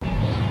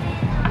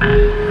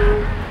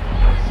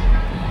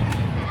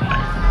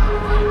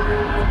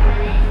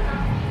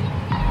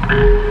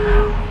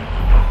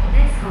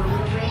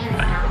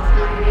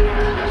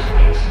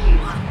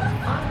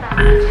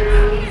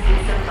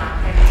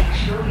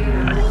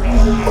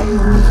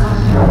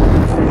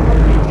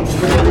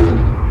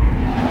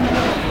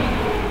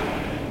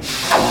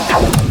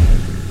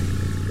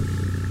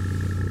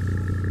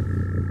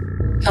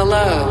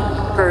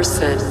Hello,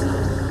 person.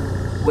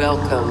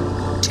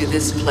 Welcome to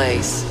this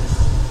place.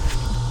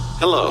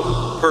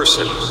 Hello,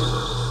 person.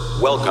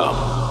 Welcome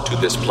to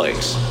this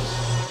place.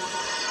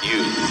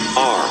 You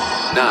are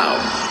now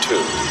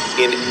tuned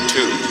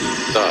into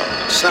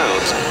the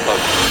sounds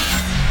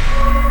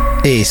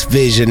of... It's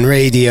Vision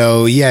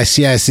Radio. Yes,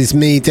 it's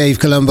me, Dave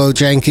Colombo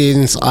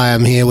Jenkins. I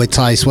am here with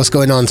Tice. What's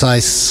going on,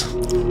 Tice?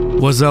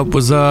 What's up?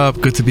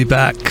 Good to be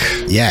back.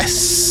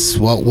 Yes.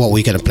 What are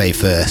we going to play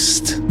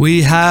first?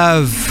 We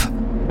have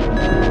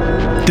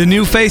the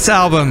new Face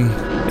album.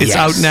 It's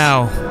out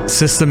now.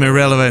 System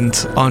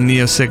Irrelevant on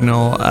Neo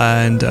Signal.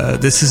 And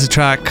this is a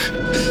track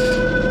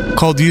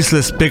called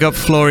Useless. Big up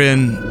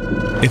Florian.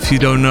 If you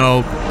don't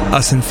know,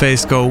 us and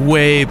Face go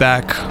way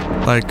back.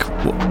 Like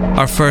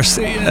our first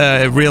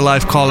real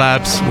life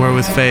collabs were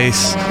with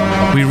Face.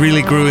 We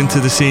really grew into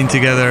the scene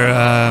together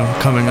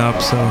coming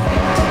up. So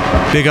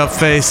big up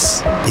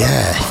Face.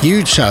 Yeah,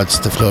 huge shouts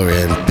to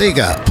Florian. Big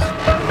up.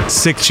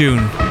 Sick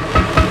tune.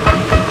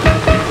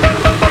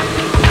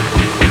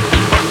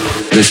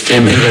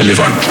 System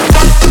Irrelevant.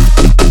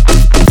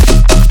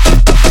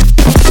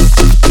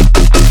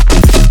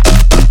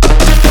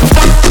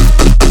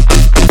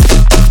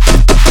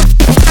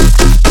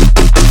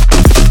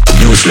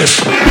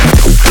 Useless.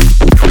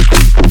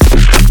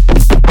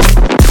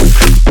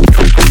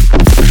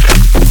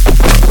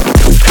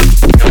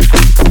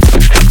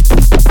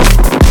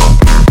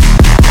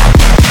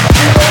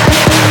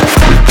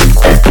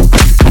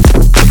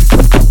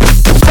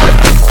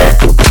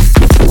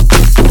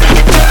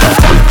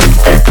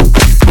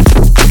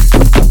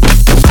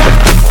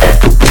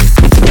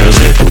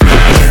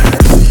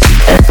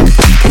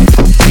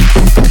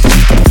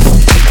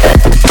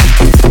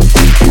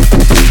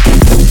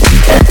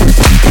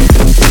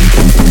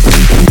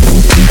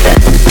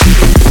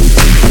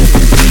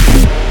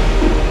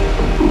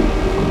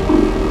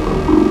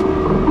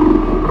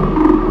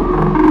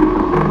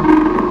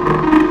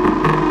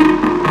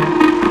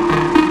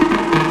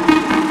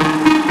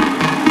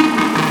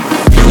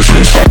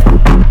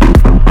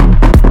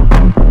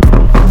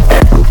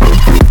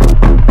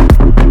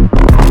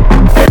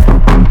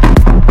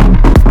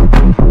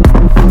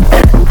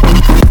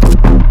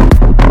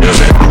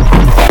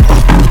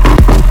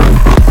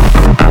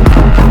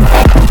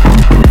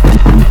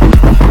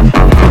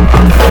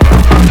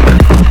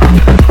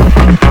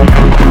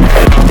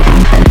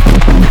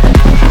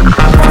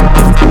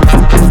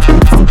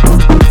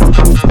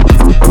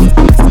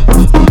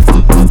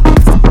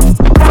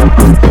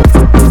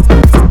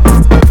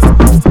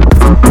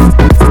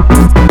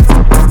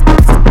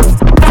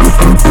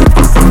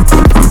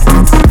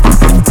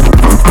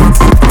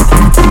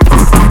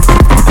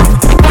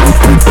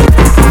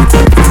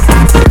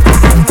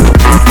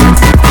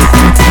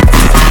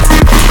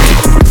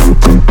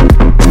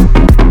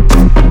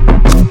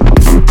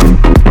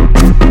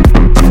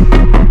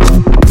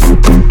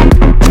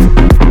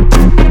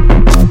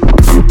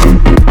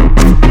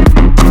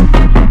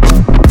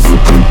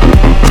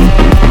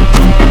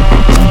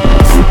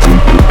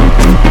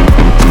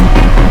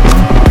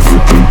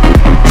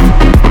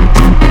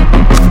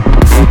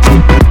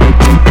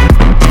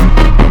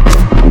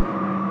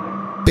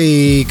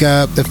 Big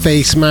up the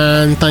Face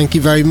Man, thank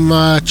you very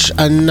much.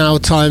 And now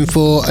time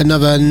for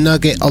another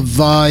nugget of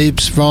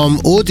vibes from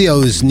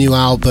Audio's new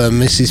album.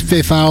 This is his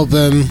fifth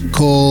album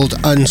called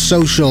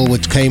Unsocial,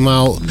 which came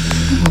out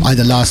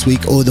either last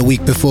week or the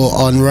week before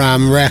on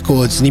Ram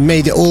Records, and he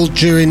made it all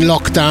during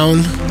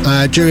lockdown,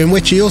 during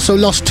which he also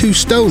lost 2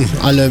 stone,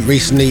 I learned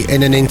recently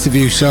in an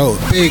interview. So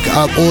big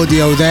up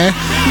Audio there,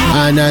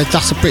 and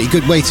that's a pretty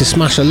good way to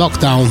smash a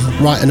lockdown,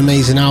 write an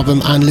amazing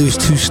album and lose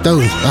 2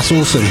 stone. That's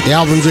awesome. The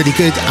album's really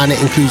good and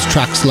it includes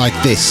tracks like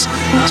this.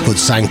 It's called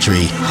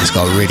Sanctuary. It's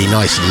got a really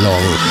nice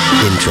long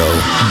intro.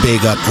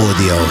 Big up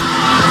Audio.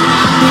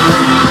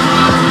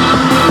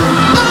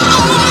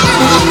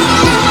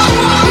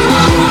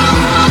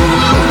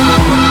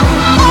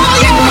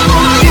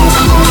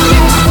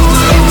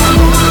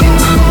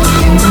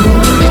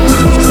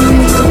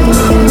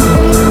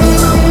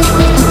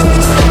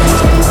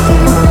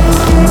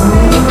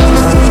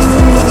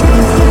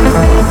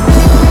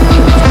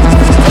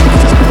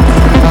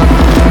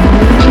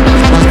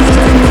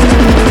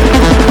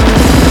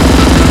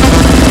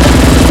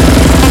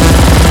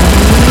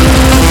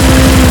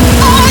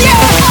 Oh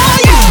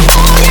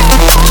yeah!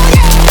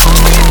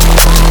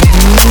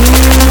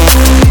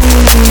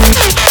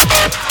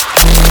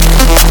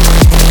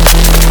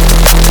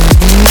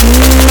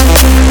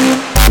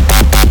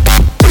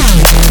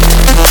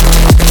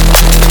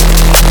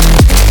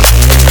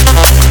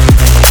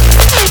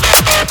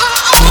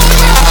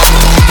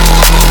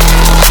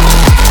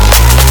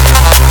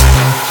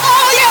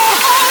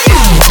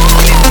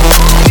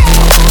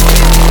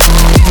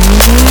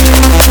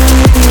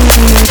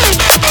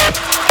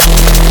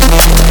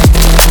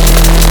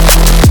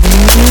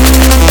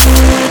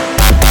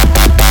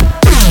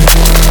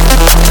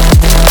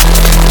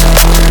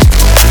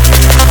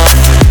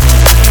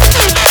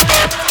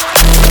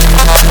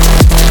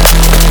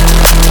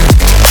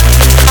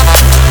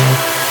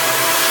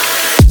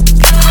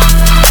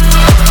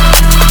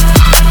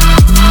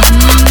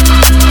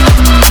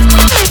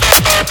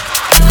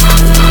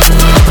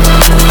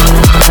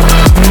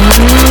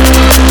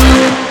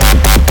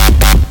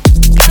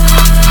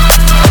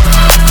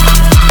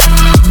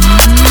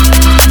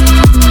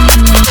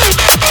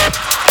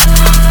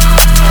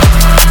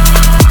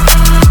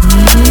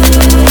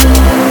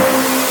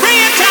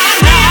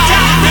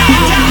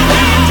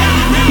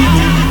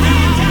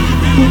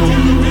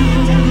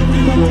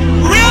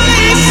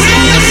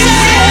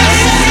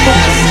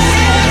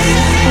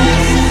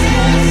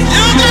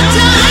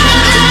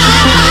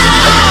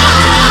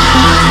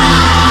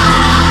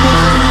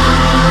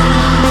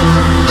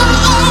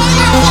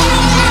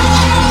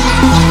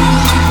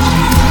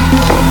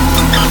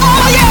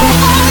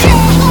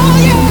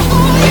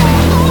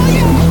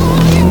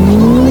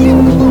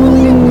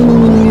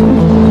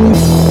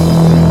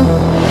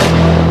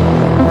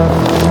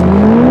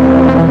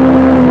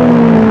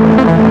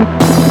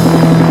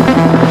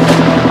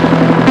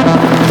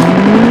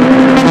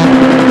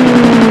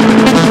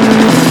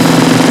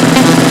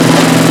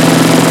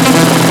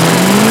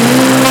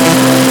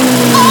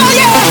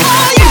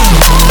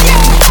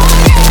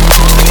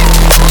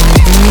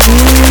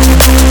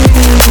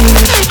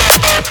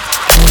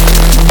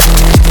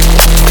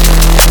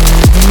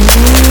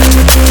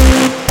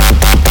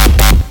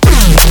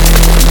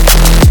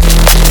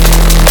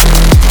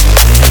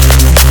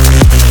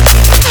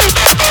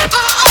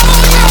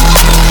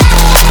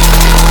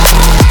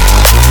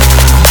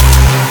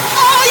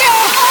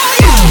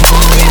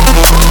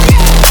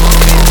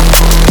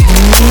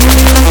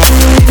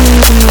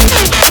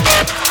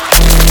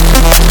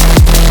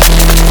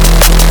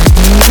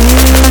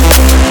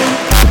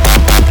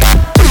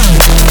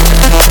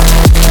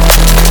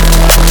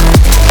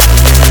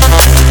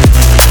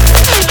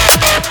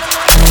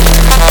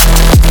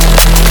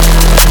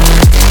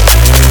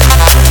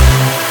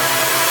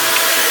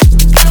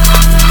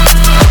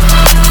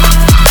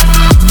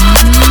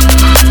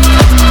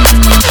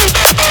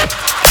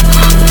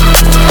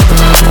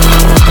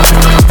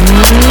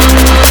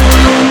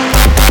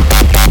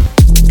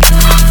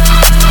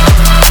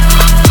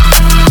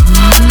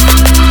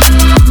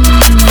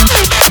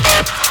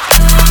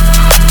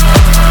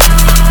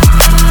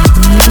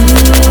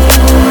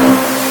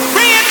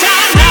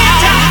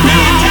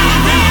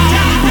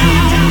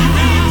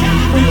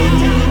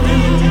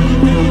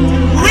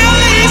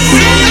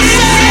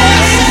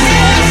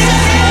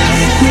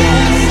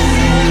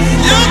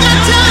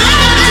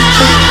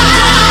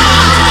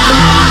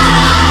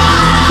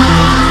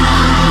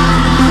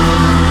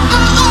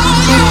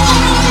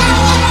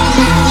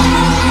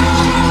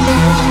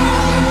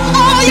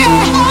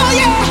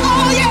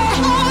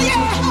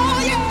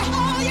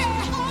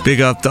 Big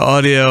up the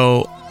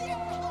audio.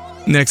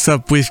 Next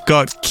up, we've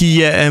got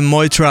Kia and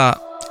Moitra.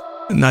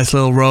 A nice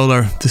little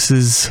roller. This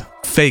is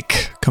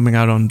Fake coming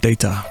out on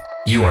Data.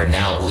 You are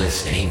now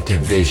listening to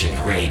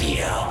Vision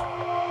Radio.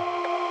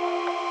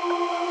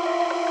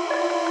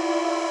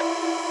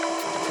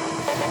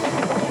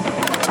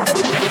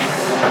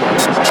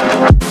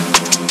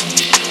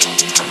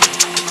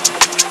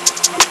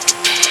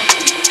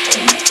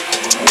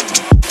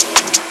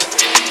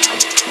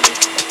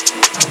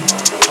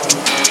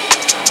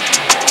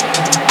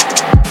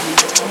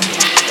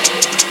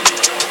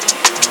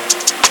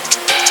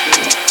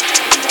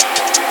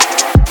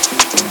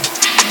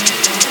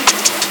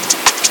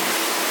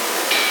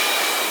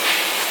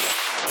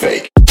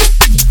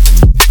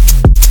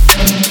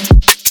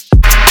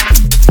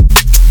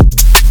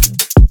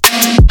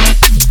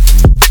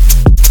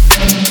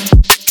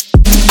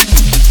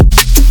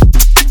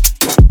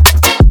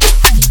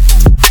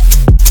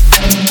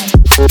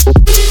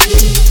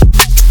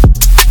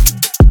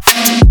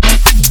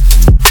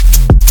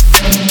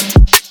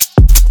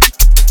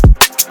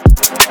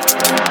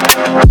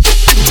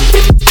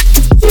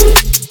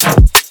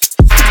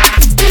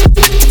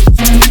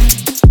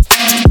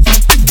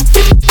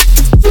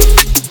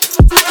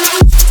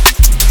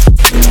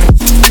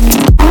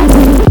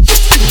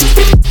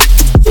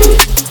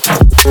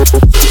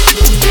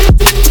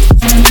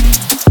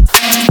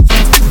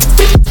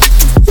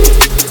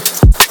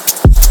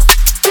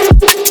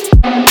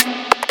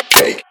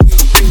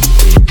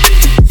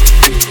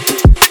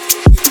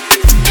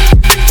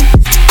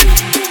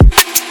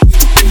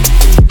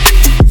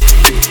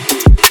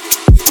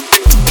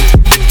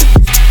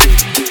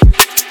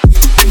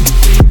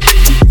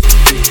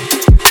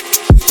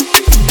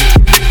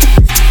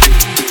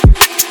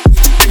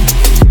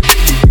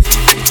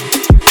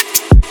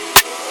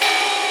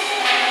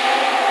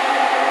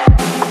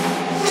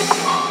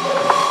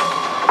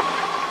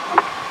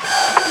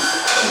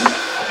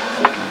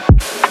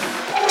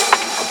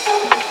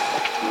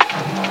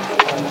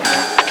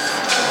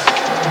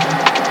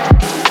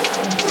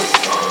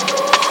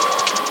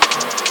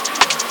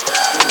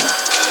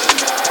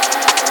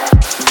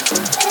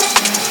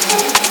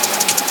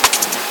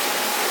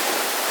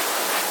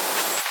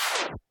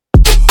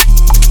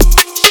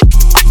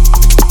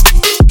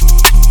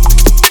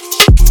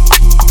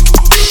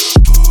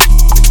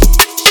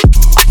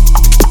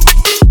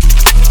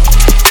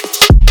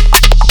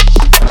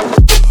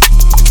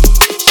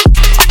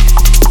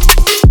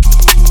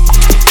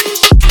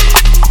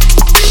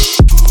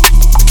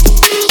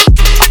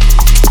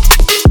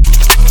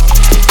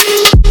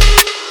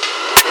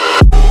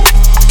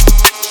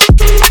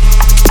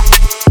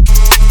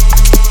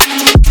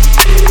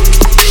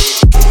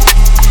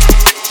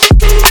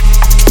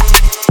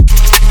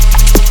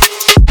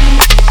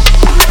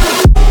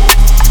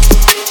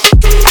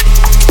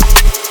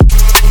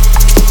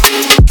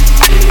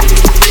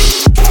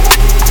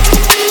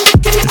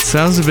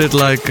 Sounds a bit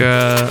like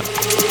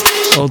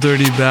Old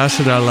Dirty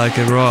Bastard. I Like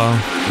It Raw.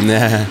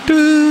 Nah.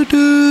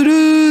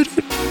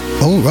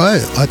 All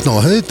right, I'd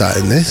not heard that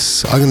in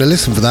this. I'm going to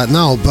listen for that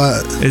now,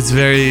 but it's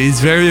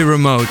very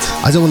remote.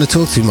 I don't want to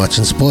talk too much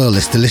and spoil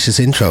this delicious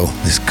intro.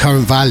 This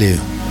Current Value,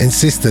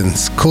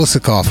 Insistence,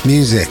 Korsakov,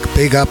 music.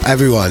 Big up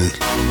everyone.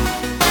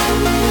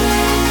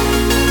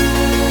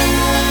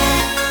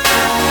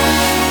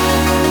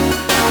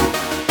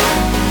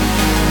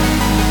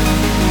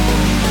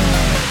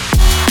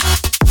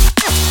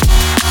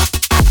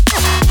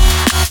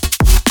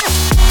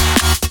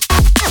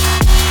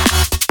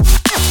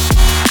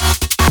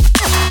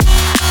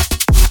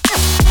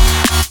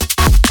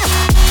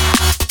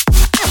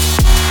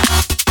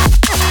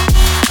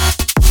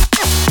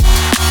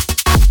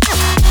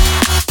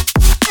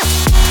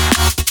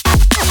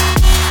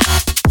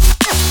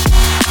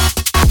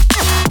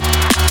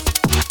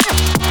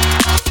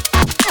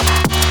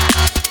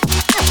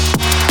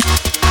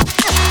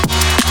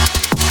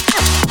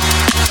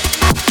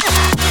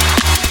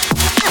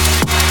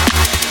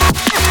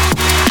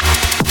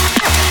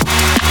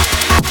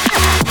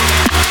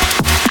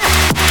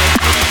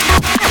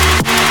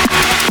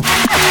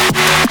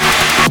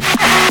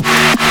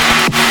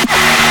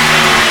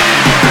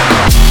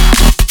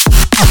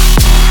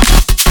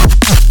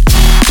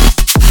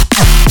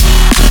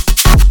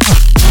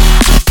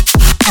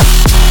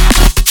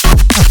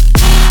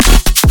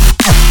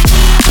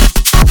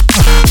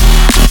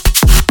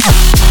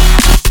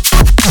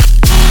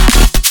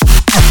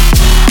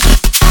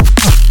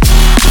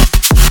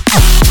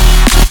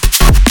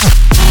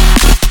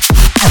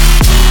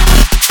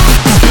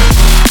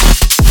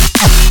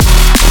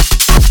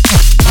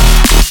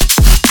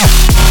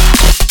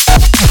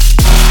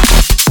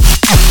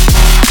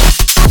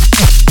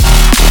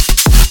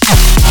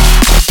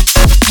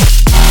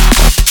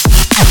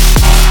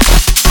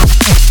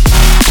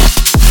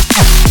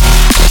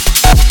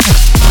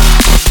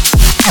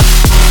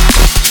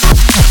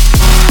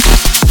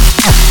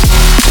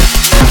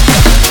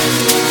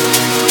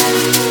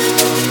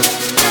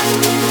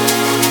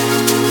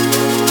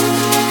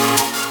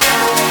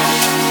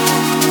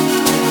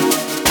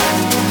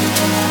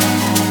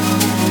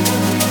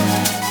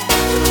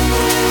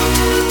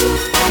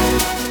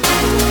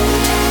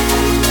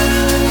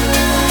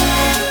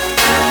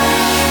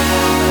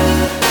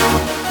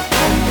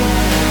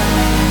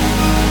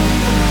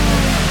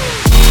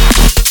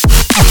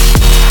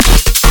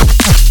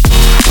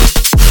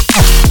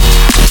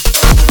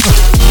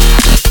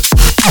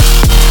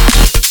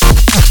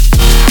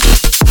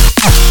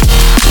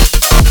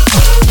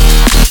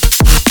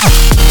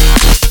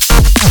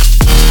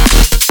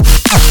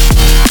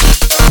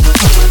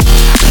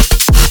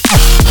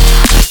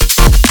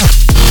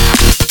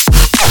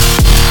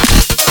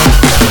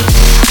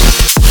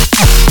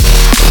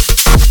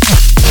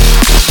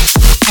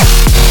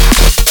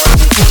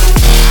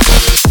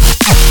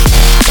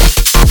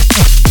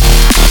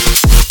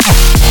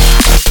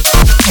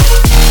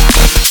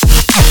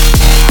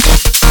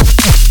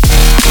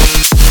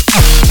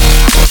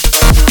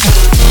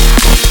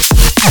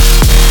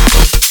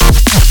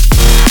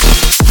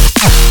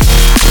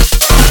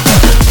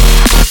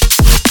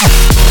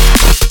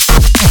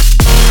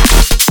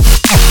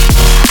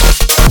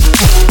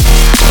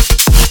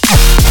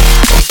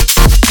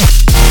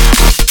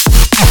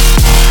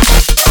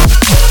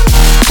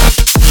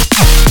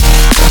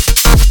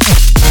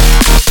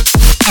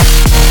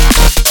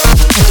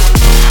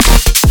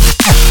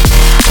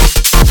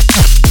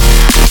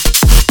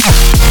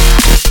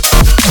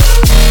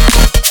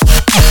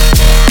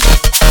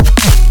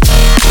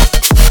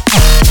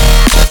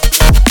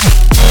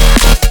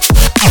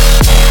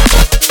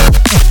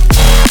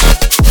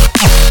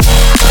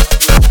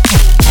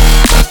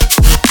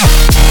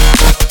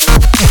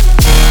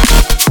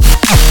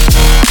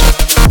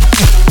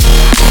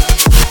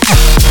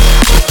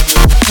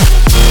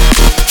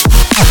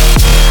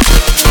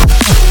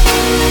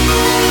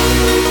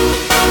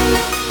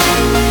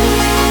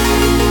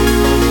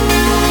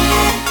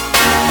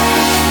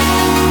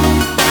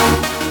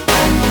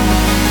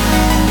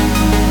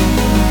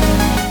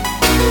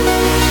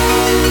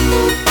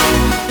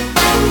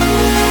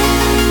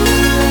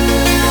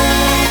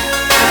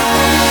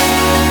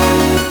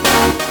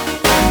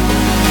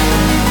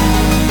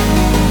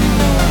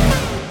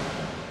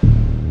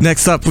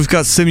 Next up, we've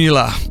got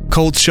Simula,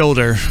 Cold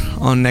Shoulder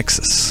on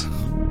Nexus.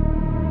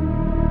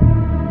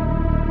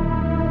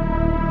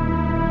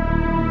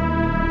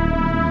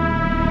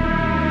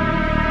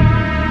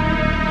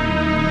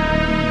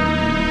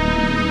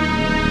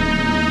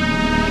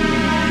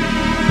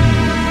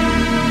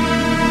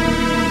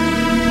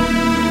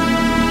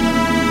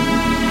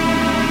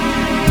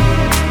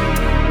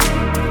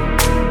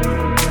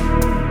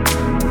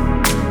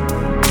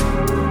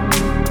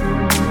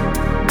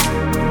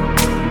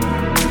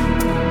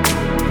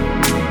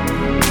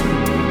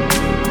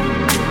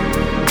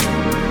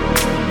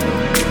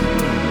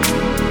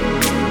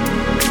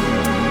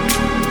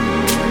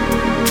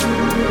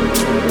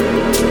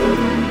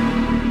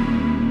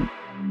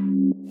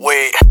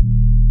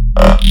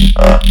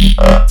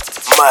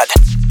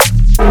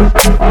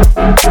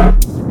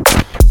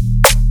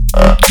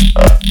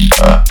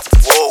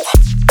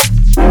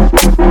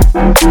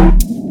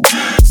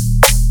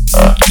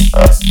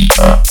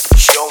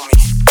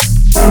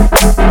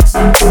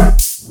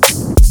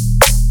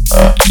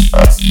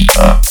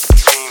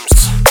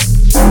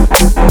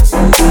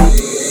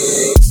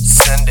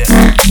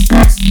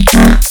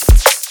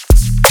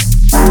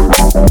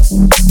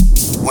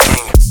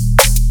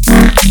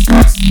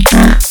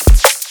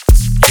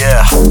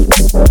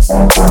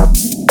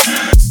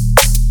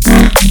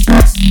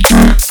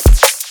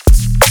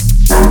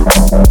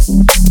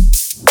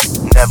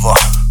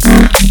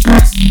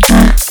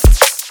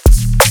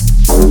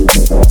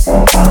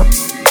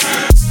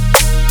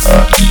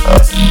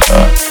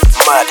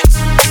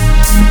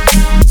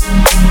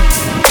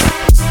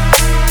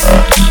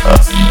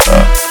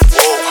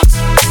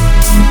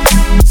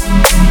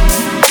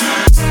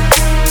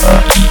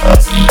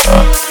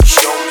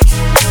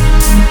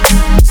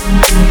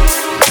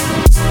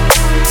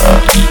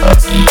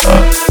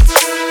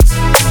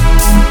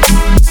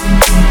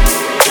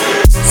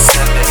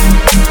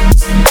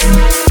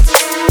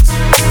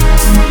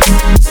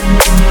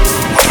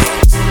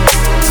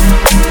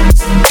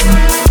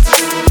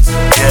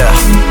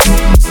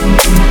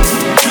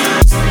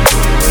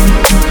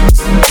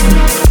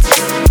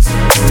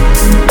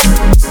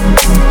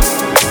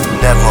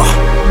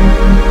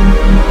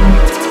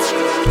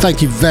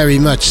 Thank you very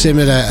much,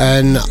 Simula,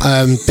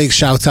 and big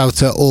shout out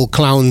to all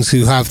clowns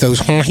who have those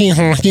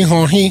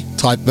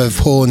type of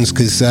horns,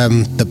 because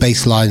the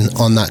bass line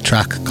on that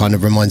track kind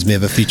of reminds me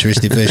of a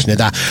futuristic version of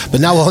that.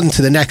 But now on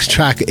to the next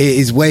track. It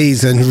is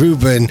Waze and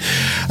Ruben.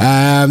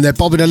 They're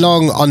bobbing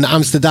along on the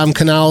Amsterdam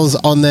canals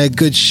on their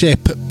good ship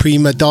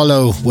Prima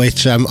Dollo,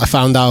 which I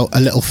found out a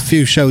little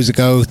few shows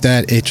ago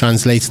that it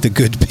translates to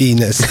good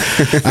penis.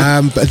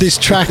 But this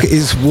track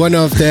is one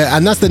of their,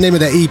 and that's the name of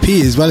their EP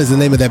as well as the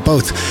name of their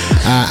boat.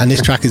 And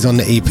this track is on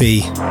the EP.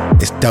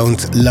 It's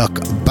Don't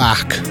Look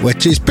Back,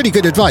 which is pretty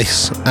good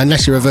advice.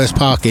 Unless you're reverse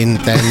parking,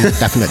 then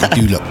definitely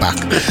do look back.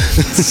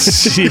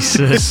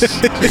 Jesus.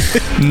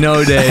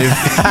 No, Dave.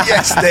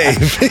 Yes,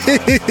 Dave.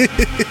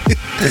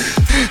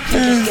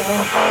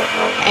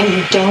 And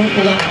you don't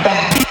look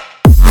back.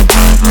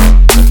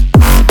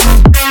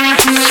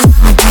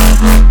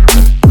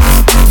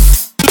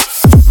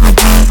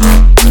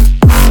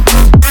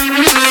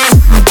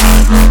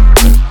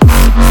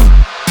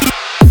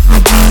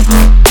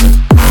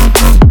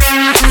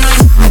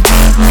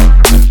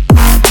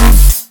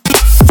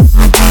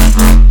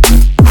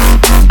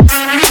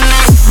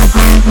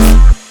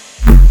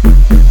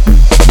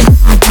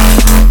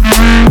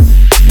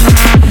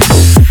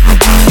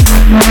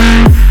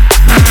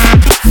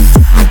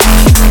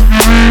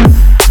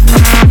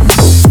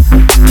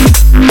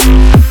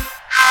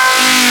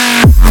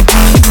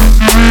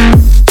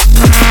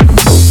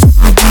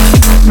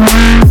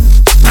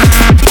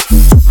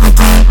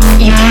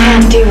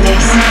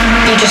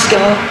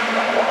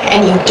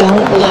 And you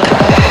don't look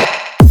back.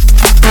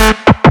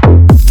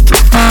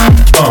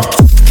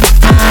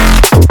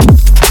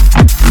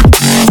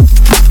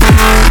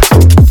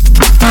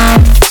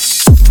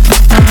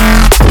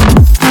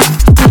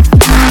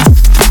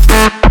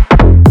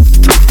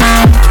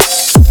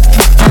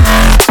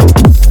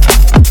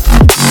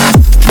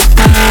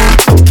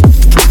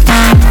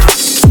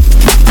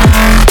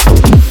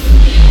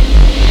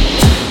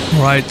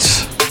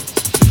 Right.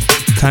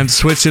 Time to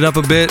switch it up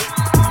a bit.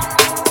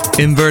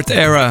 Invert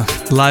Era,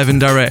 live and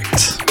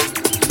direct.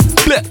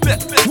 Bleh, bleh,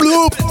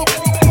 bloop.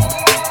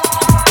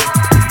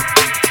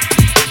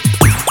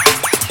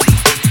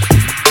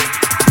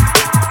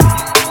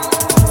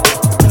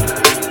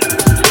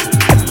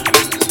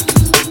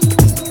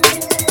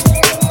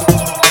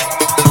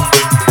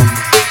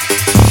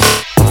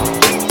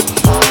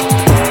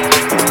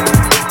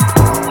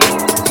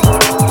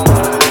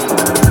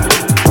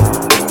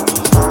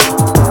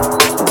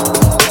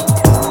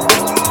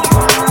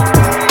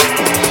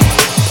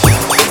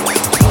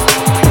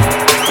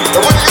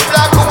 When you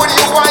black or when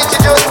you white, you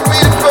just be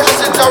the first.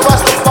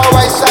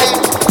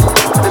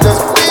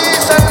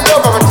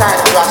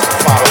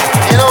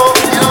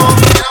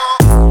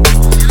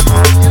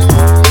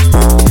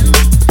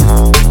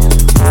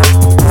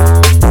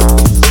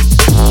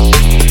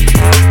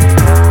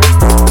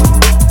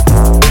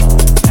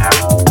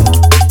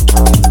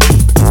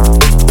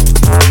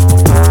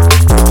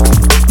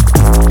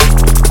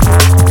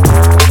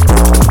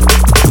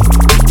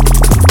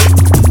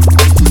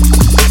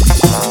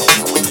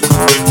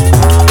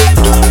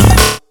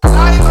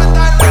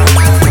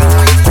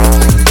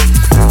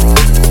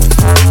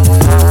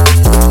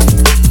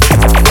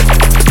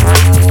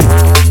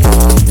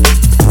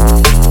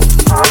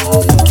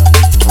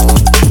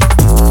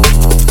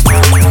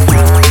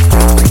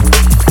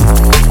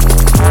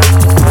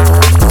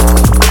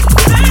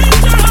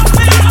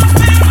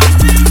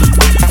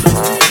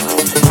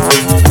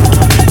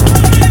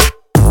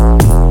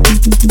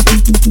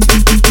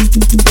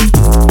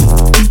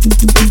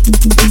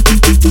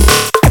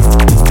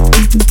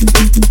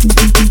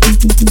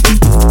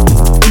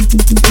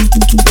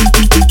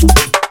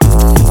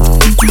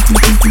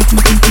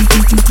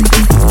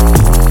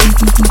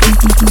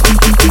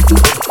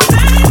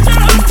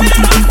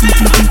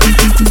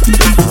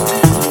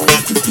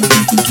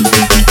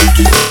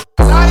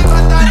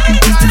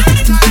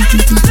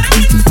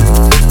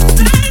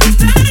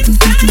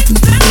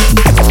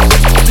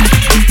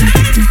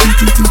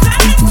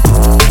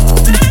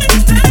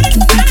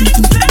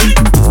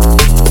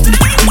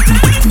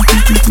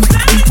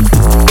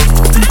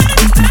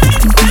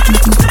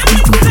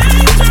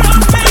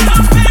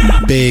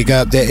 Big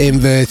up the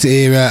Invert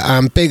Era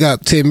and big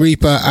up Tim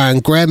Reaper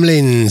and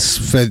Gremlins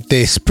for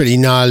this pretty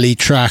gnarly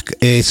track.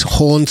 It's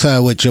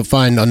Haunter, which you'll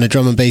find on the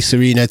Drum and Bass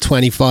Arena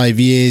 25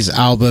 Years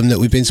album that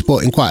we've been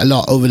supporting quite a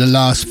lot over the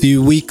last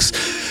few weeks.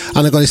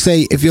 And I've got to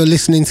say, if you're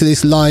listening to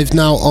this live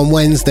now on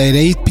Wednesday at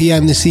 8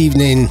 p.m. this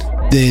evening,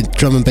 the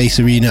Drum and Bass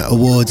Arena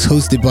Awards,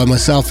 hosted by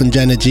myself and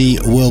Jenna G,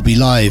 will be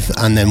live,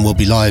 and then we'll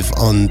be live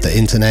on the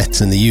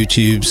internet and the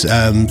YouTubes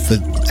for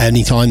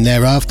any time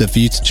thereafter for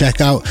you to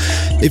check out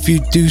if you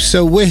do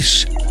so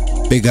wish.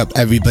 Big up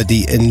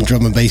everybody in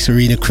Drum and Bass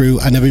Arena crew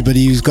and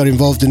everybody who's got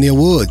involved in the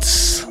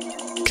awards.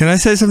 Can I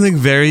say something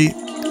very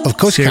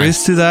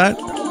serious to that?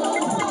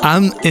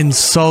 I'm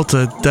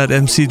insulted that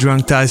MC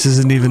Drunk Dice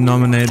isn't even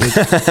nominated.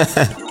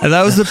 And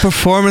that was the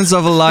performance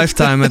of a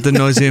lifetime at the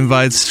Noisy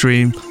Invite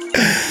stream.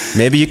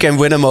 Maybe you can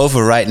win him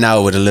over right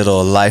now with a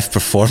little live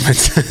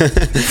performance.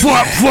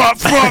 Flop, flop,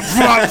 flop,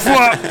 flop,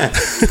 flop.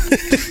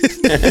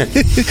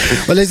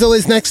 Well, there's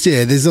always next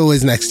year. There's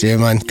always next year,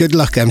 man. Good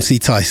luck, MC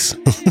Tice.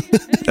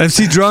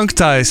 MC Drunk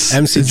Tice.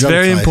 MC it's Drunk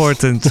very Tice.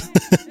 important.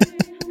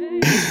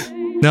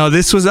 No,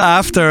 this was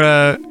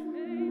after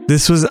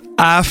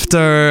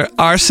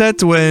our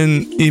set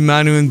when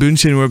Imanu and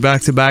Bunshin were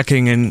back to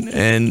backing,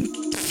 and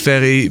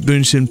Ferry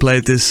Bunshin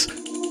played this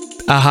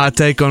Aha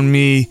Take on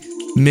Me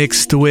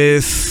mixed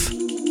with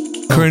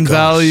Current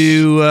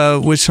Value.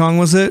 Which song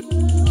was it?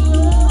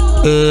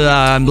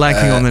 I'm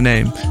blanking on the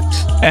name.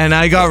 And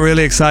I got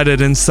really excited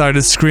and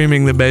started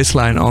screaming the bass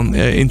line on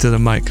into the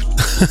mic.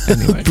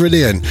 Anyway,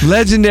 brilliant,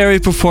 legendary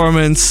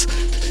performance,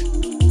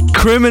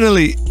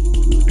 criminally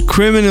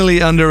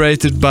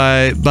underrated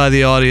by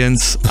the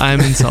audience.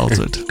 I'm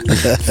insulted.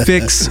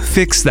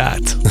 Fix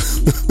that.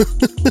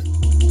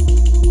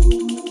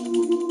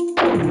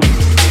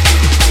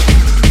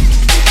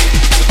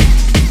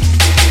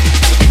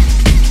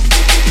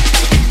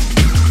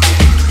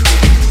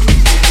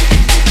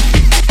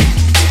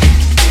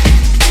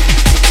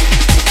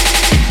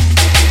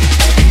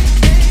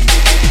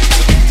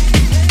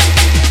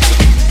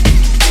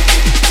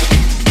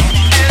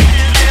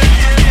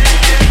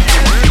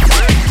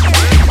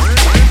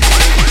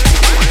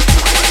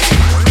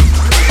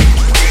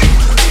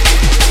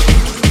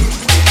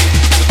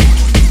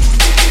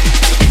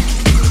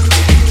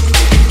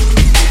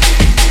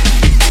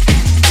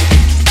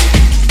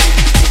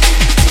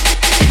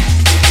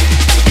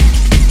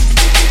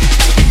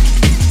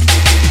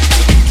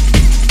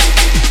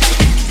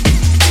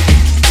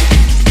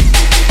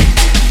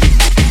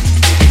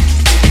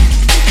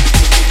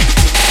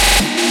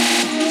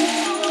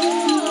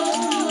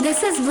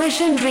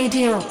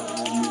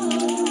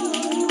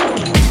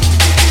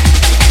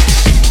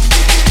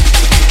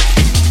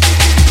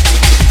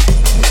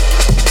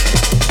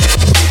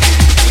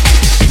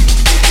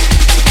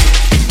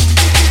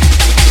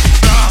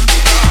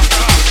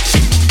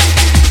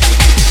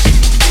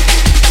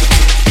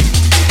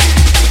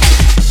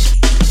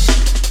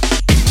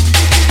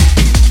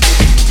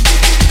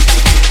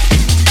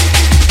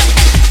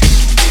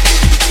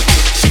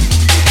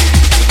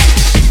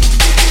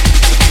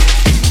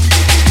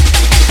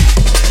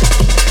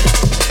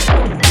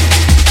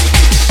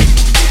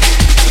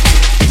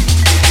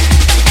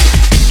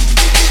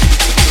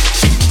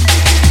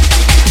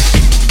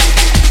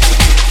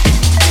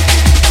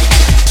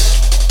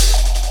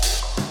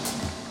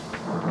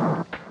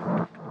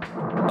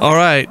 All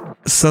right,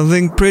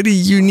 something pretty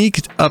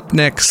unique up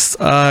next,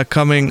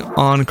 coming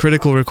on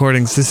Critical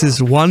Recordings. This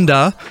is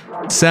Wanda,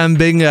 Sam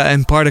Binga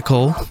and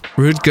Particle,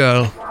 Rude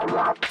Girl.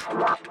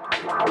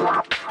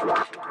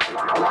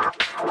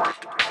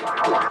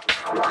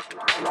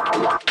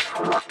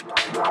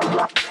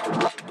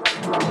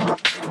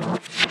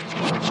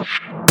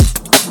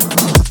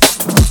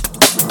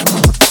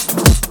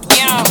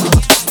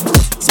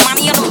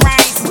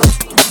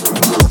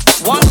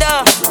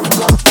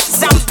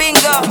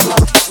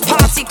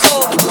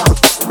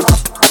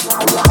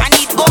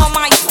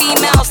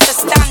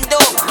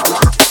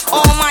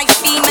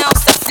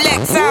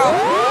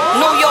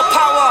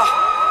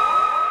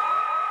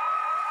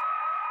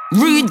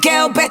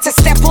 Better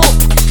step up,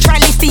 try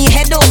lifting your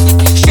head up.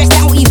 Stressed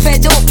out, you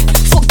fed up.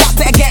 Fuck that,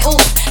 better get up.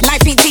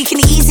 Life ain't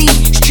taking it easy.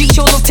 Street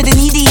your love to the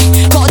needy.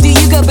 Gotta do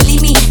you, girl, believe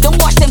me. Don't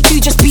watch them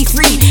two, just be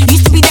free.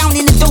 Used to be down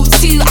in the dumps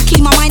too. I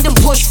keep my mind and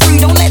push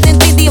through. Don't let them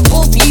think they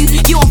above you.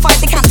 You on fire,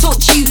 they can't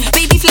touch you.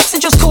 Baby flex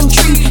and just come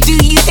true. Do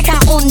you, they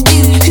can't undo.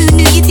 Who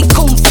knew you think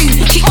come through?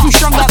 Kick you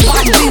strong like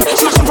bamboo.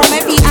 Smash them from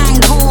every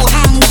angle.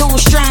 Handle,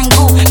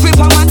 strangle. Grip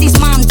on man, this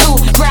man.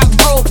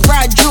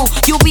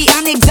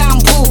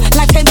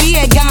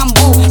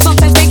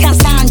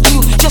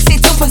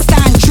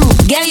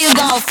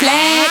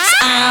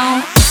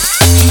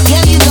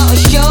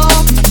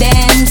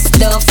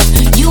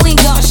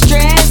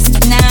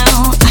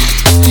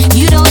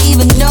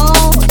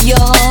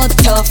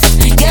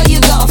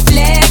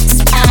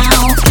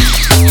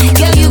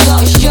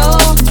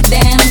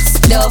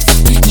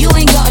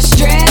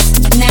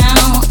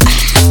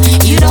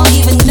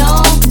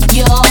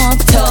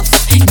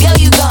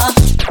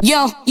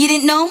 Yo, you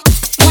didn't know?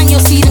 When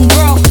you'll see them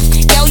grow.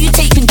 Girl, you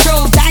take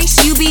control. Dice,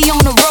 you be on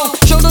the roll.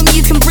 Show them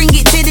you can bring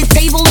it to the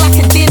table like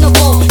a dinner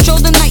bowl. Show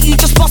them that you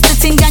just bust the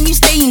thing and you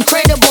stay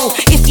incredible.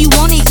 If you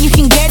want it, you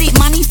can get it.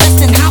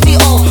 Manifest and have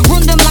it all.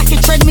 Run them like a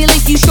treadmill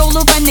if you show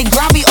love and they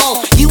grab it all.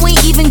 You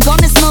ain't even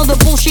gonna smell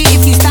the bullshit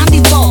if you stand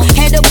it tall.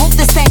 Head above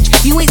the stench,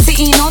 you ain't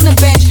sitting on the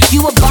bench.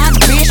 You a bad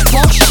bitch,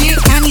 boss shit,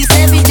 and it's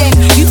evident.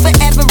 You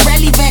forever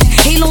relevant.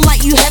 Halo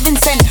like you heaven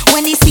sent.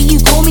 When they see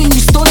you coming, you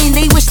stunning.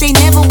 They wish they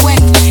never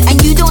went. And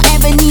you don't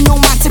ever need no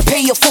man to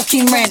pay your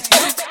fucking rent.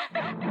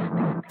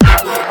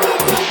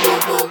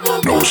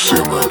 No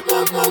ceiling.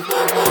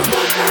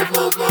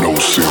 No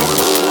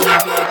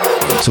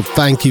ceiling. So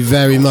thank you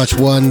very much,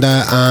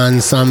 Wonder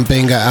and Sam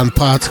Binga and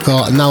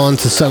Particle. Now on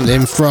to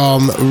something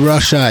from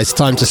Russia. It's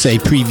time to say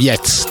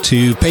privyet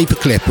to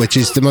Paperclip, which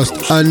is the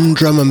most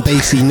undrum and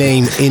bassy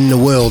name in the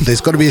world.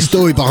 There's got to be a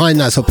story behind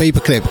that, so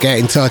Paperclip, get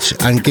in touch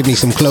and give me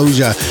some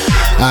closure.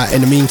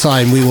 In the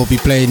meantime, we will be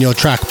playing your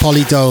track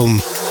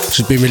Polydome, which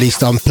has been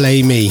released on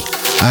Play Me,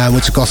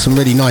 which has got some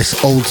really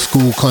nice old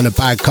school kind of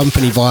Bad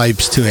Company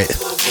vibes to it.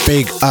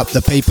 Big up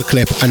the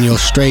Paperclip and your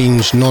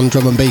strange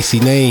non-drum and bassy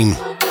name.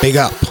 Big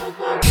up.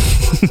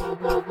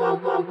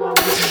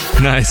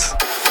 Nice.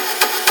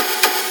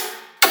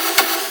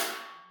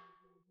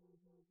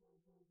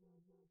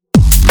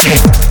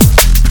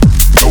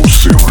 No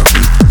ceiling.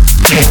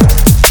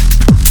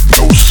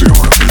 No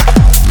ceiling.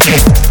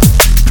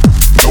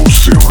 No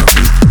ceiling.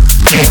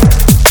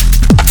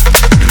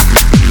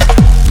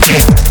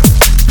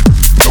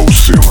 No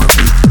ceiling.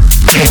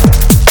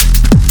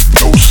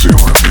 No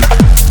ceiling.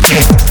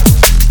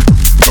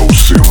 No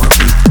ceiling.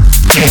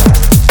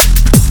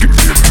 Give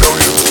me a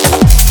million.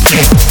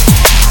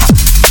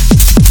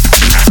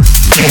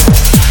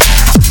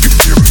 Give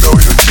me a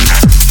million.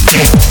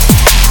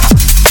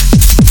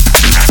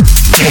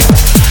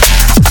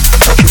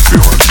 How'd you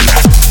feeling?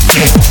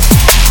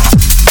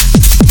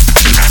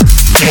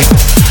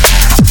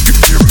 Give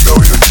me a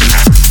million.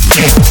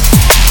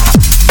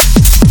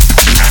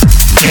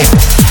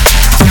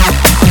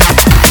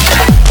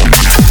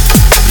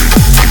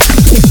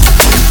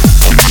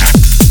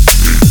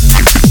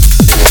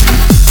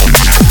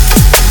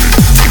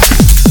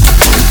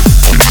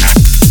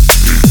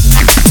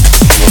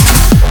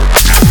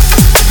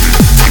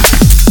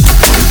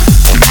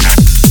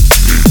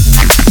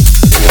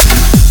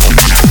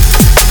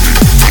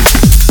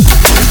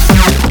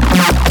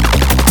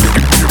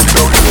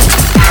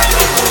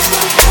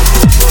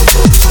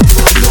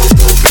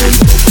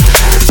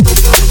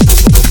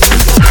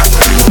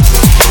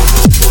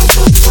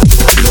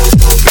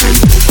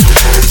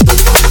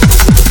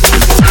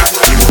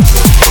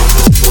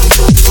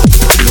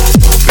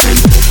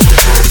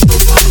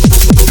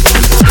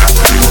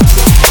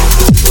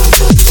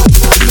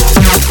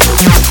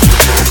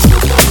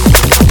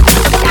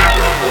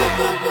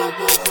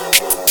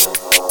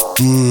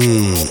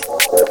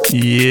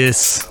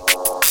 Yes.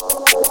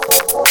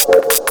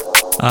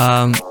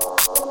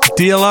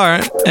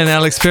 DLR and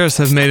Alex Pierce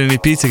have made an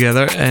EP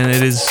together, and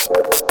it is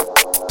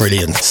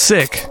Brilliant.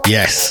 sick.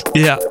 Yes.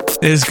 Yeah,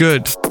 it is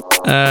good.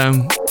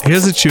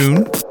 Here's a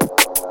tune,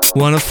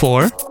 1 of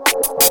 4.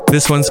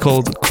 This one's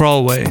called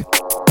Crawlway.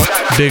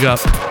 Big up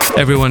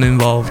everyone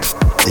involved.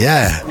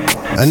 Yeah.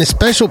 And a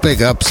special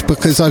big ups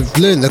because I've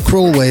learned that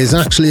crawlway is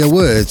actually a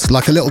word.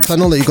 Like a little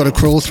tunnel that you got to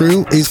crawl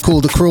through is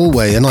called a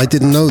crawlway, and I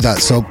didn't know that.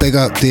 So big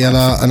up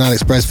DLR and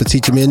Alex Perez for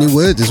teaching me a new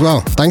word as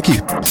well. Thank you.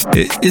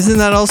 Isn't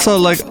that also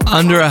like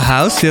under a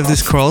house? You have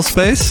this crawl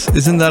space.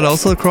 Isn't that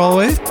also a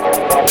crawlway?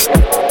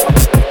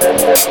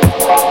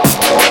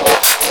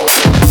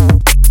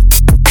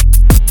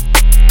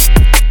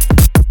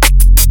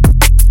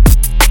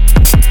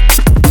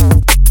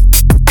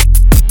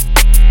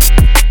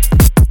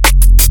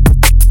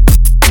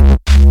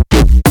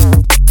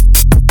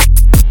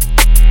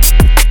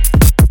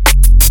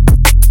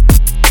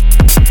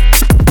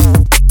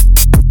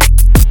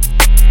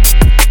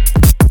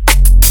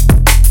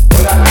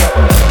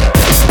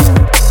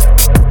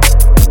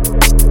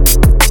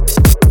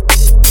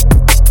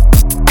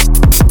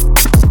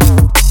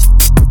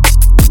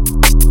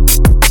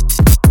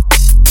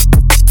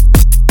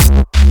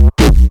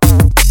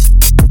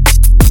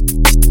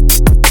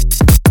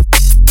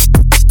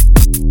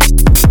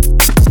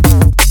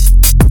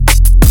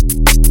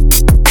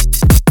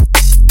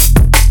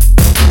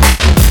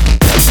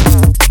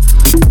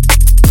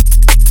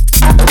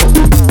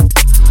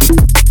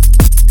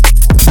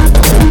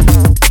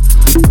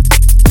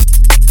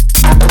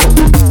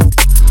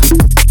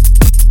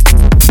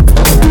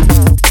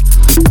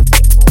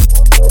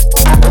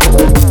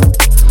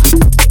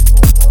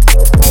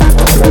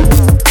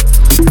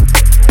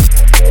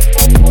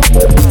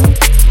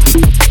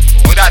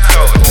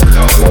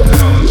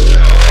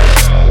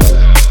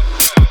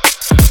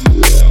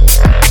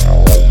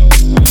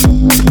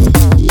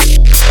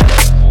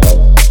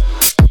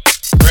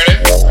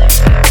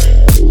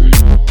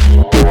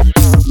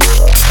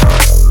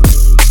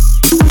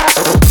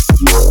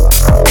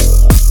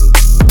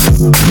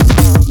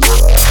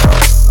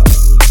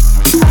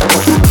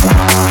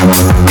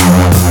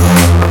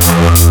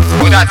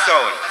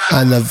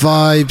 And the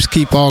vibes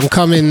keep on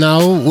coming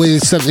now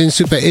with something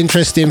super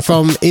interesting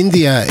from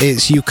India.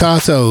 It's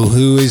Yukato,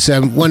 who is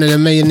one of the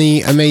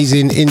many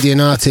amazing Indian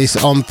artists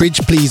on Bridge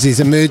Please's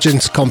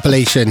Emergence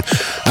compilation,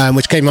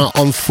 which came out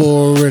on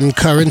Foreign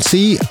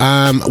Currency,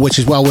 which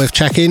is well worth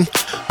checking.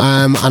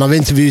 And I've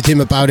interviewed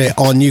him about it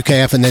on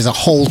UKF, and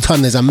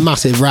there's a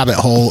massive rabbit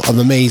hole of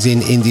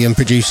amazing Indian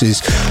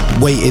producers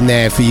waiting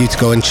there for you to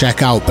go and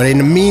check out. But in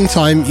the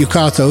meantime,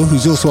 Yukato,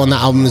 who's also on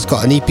that album, has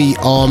got an EP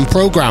on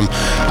Program,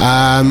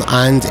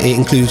 and it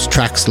includes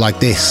tracks like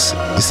this.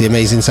 It's the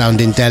amazing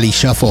sounding Delhi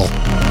Shuffle.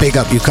 Big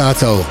up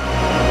Yukato.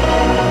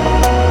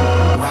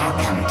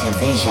 Welcome to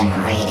Vision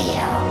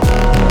Radio.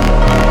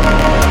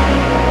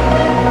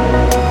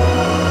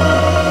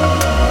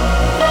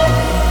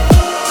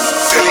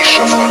 Delhi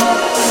Shuffle.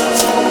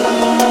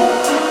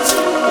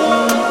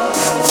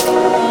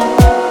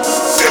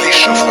 Delhi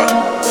Shuffle.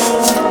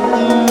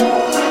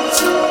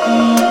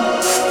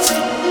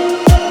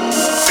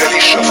 Delhi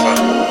Shuffle.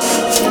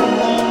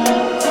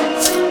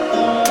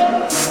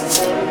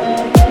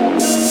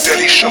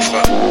 Delhi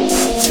Shuffle.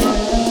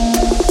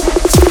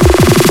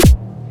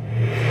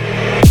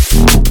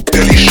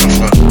 Delhi Shuffle. Delhi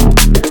Shuffle.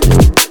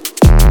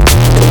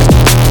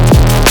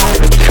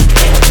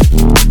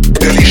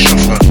 Delhi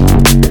Shuffle.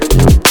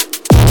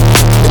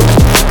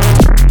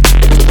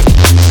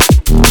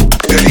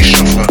 Delhi Shuffle. Delhi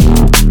Shuffle.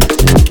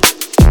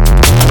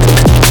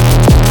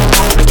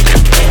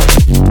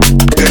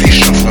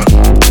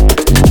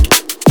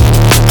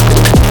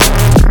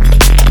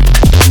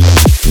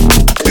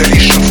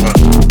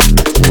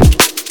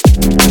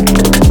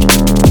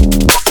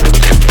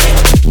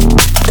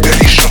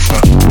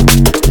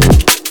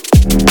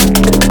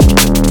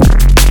 Delhi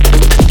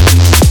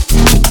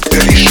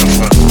Shuffle. Delhi Shuffle. Delhi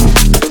Shuffle.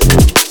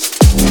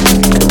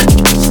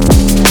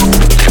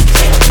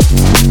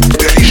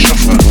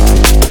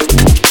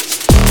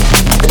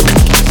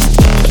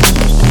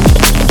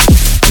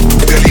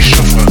 Delhi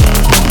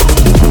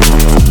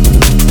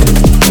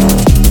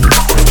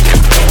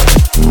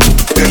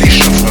Shuffle. Delhi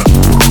Shuffle.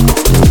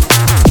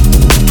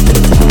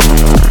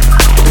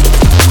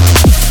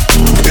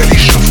 Delhi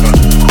Shuffle.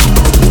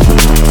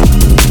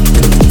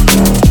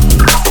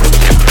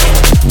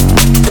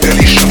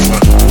 Delhi Shuffle.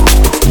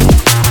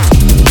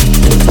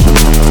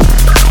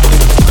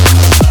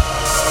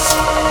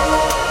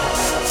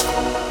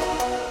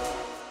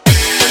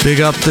 Big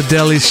up the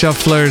Delhi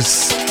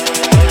Shufflers.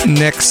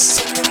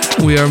 Next,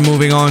 we are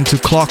moving on to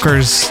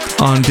Clockers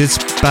on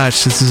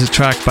Dispatch. This is a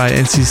track by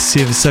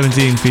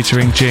NC17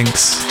 featuring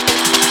Jinx.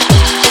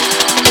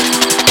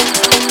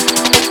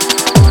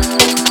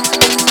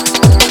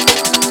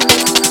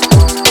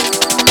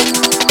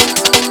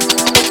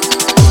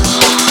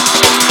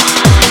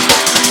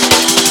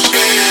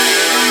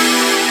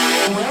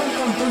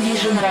 Welcome to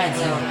Vision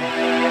Radio.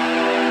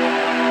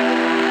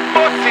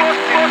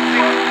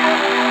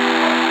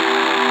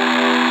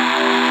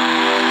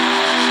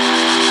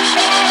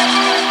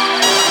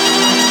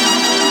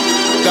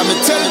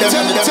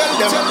 Tell them,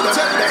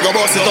 go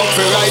boss it up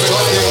for right,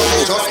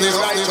 trust me.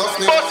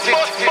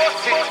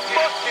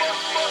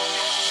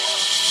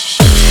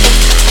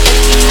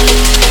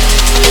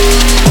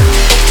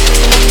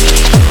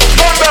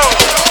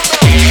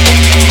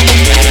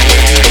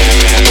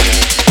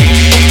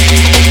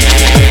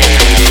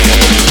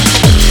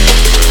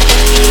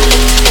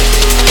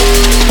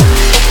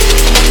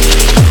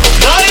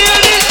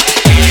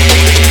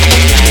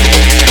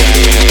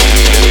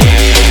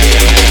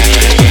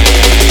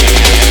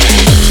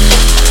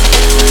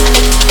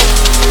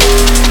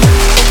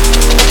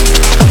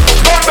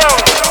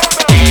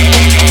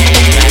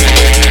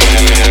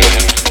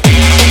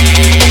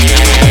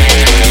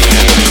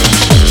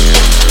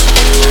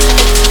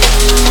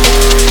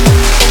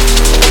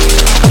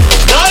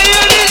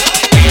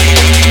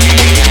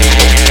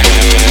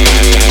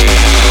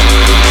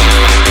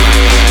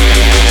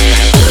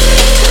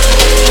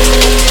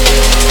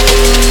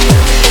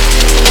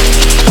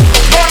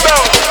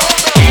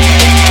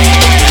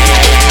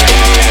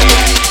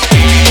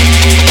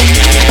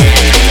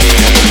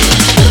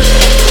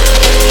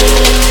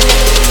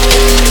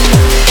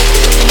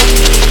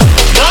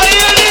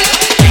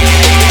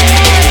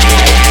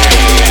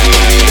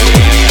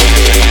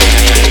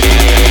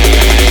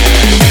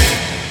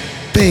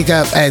 Big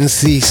up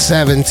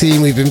NC17.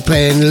 We've been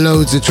playing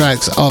loads of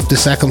tracks off the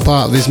second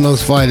part of his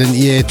Most Violent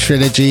Year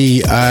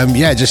trilogy.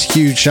 Just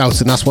huge shouts,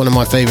 and that's one of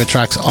my favourite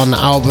tracks on the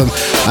album.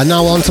 And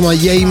now on to my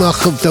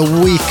Yamach of the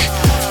week.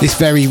 This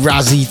very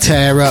razzy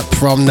tear up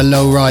from the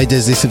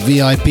Lowriders. It's a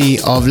VIP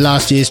of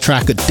last year's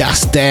track at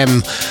Das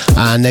Dem,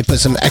 and they put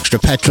some extra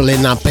petrol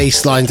in that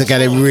bass line to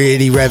get it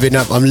really revving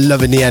up. I'm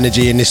loving the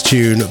energy in this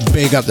tune.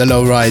 Big up the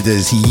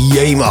Lowriders.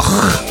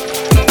 Yamach.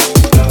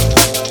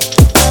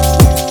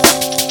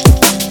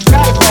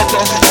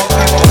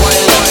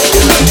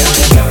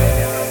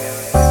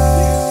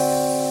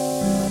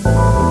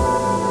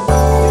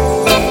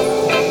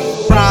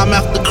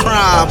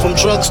 From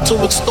drugs to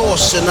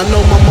extortion, I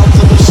know my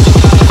mother was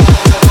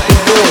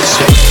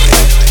divorcing.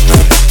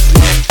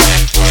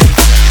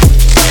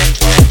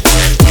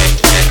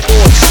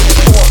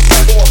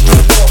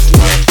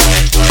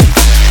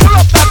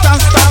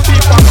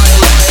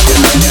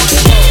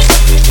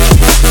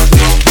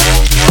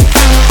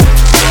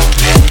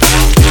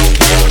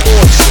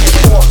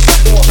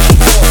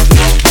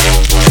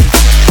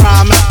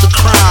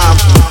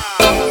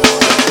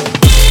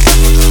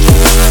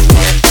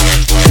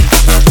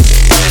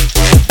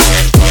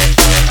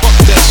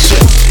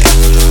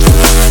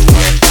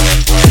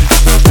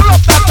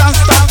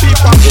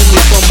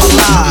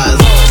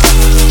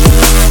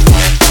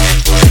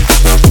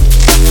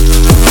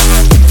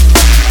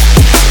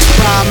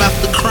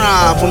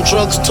 From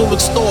drugs to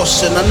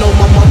extortion, I know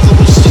my mother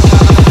was the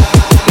kind of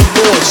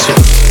abortion.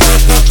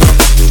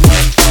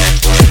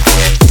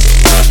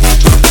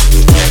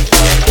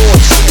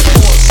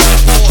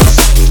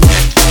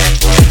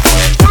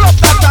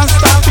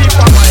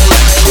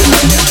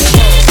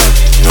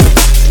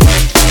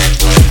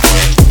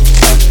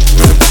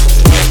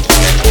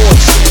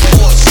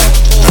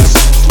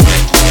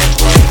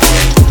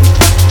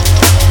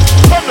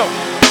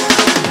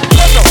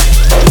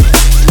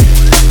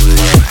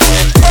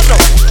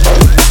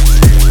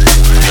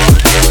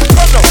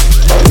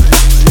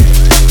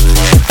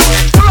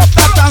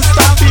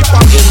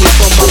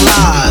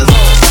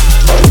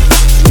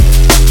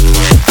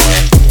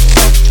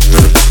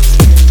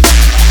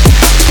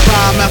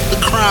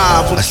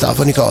 I've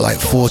only got like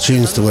 4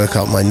 tunes to work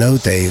out my No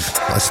Dave.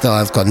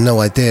 I've got no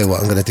idea what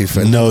I'm going to do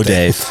for a No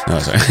Dave. Oh,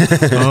 sorry.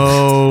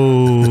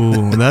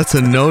 Oh, that's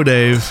a No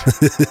Dave.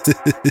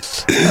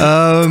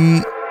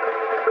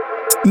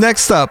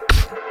 Next up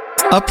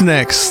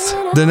next,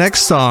 the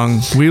next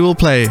song we will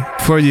play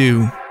for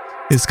you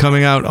is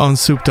coming out on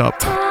Souped Up.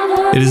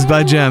 It is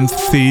by Jam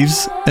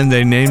Thieves, and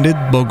they named it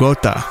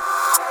Bogota.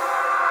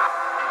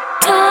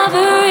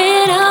 Cover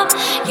it up,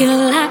 you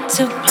like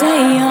to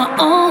play your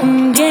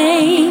own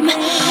game.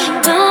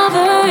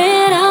 Cover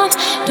it up,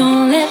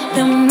 don't let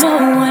them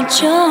know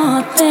what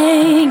you're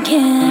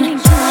thinking.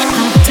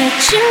 I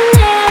bet you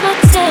never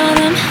tell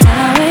them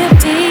how it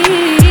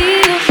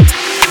feels.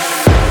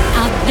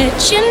 I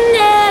bet you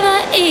never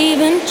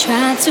even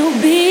try to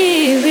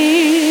be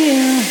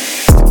real.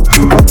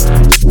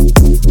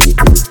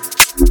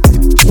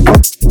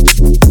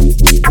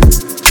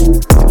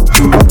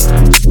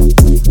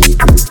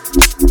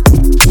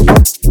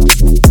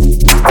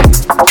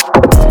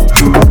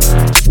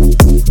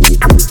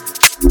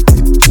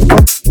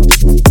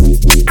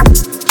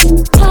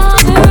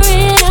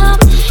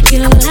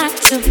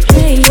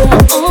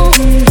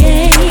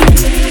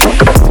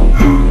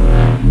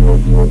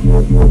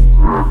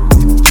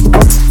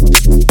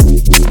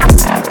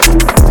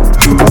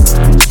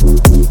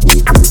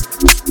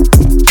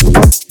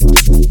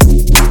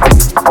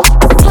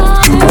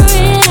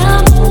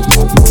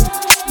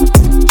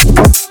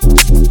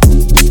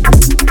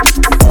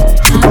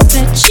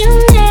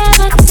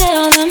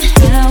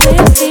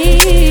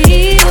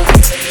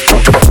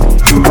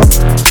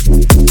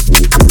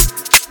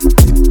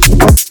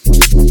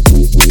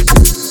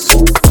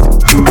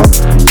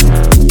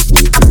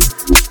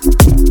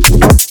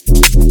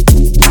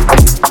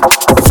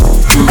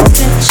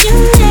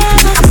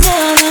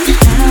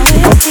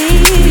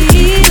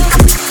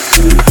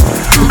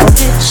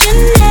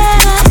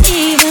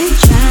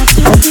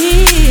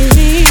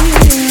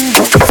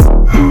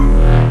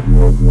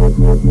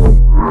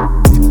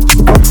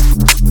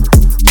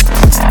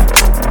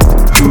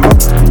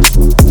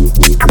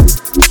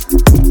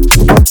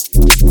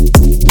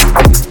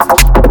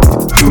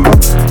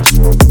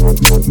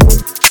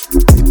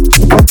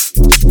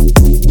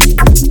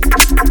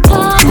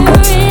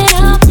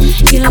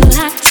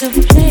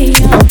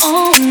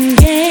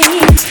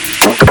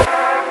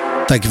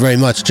 Thank you very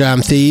much,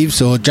 Jam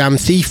Thieves, or Jam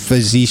Thief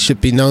as he should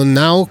be known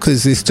now,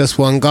 because it's just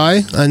one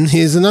guy. And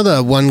here's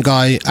another one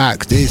guy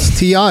act, it's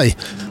T.I.,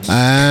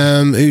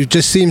 who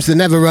just seems to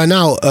never run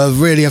out of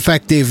really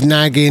effective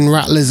nagging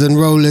rattlers and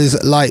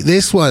rollers like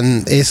this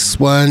one. This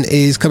one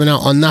is coming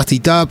out on Natty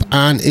Dub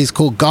and is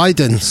called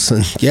Guidance.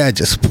 And yeah,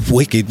 just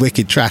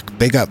wicked track.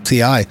 Big up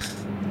T.I.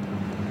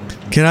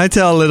 Can I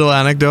tell a little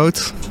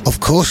anecdote? Of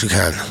course you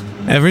can.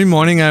 Every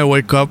morning I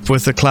wake up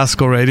with a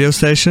classical radio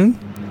station,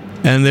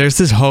 and there's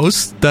this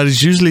host that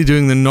is usually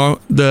doing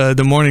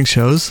the morning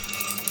shows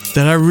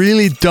that I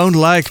really don't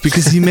like,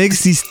 because he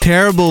makes these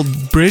terrible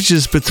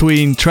bridges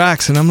between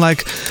tracks, and I'm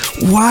like,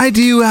 why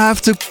do you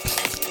have to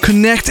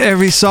connect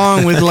every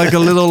song with like a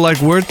little like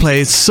wordplay?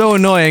 It's so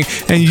annoying,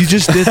 and you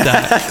just did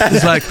that.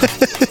 It's like,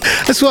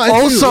 that's what I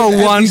also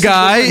do. one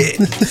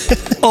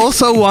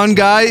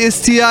guy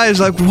is T.I. It's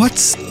like,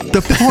 what's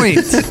the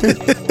point?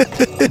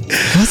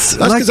 That's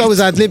because I was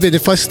ad-libbing.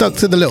 If I stuck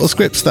to the little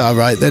scripts that I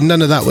write, then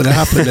none of that would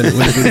have happened, and it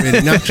would have been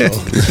really natural.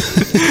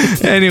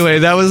 Anyway,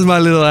 that was my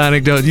little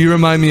anecdote. You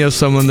remind me of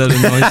someone that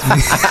annoys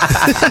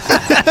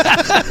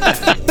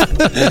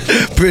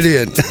me.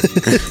 Brilliant.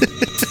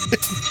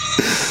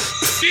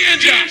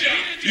 Danger!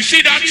 You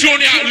see that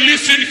tune?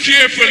 Listen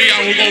carefully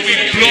and we're going to be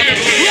blood.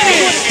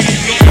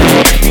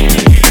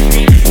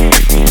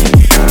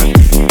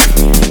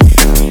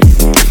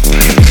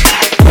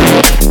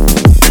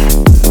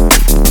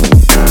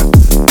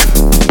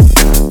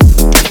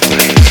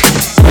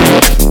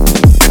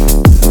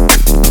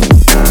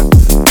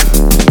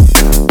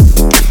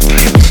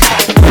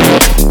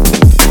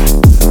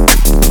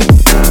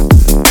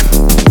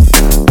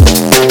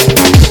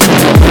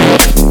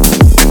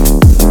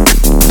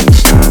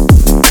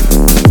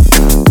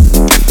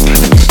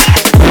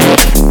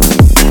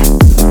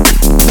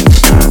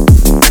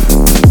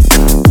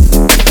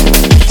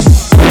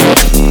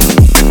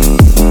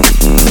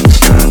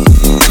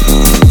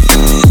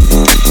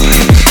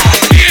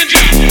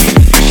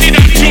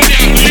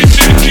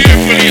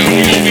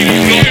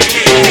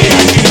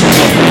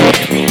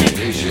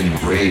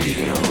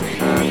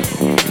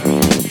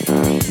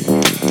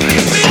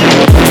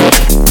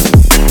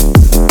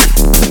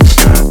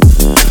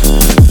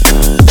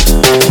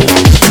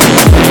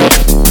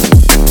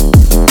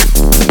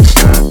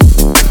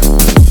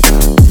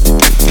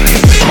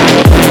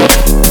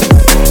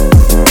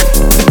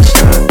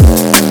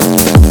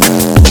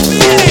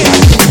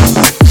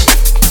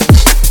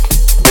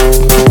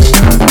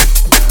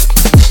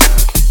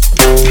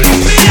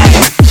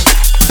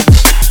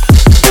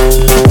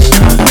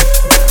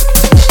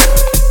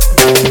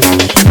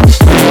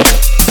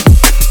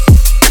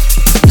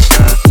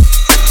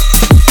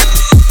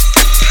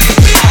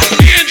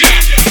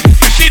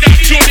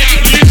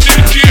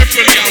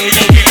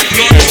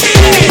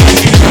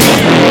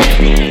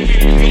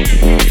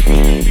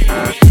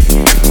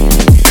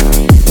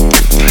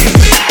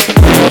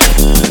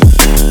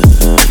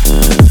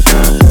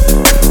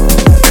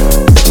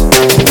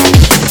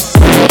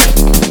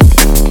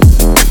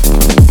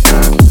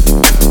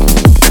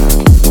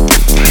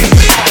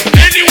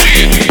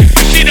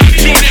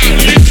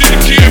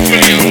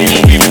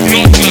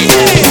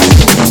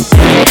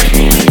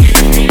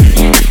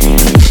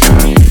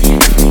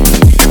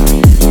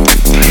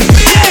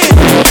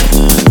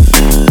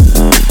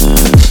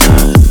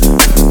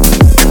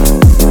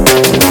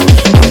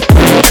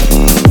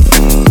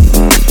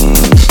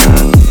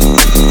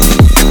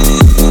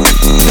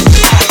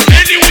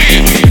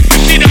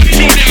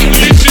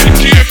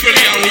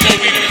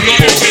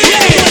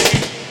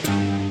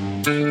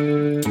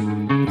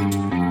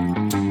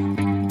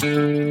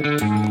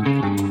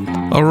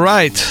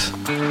 right.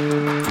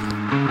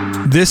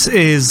 This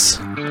is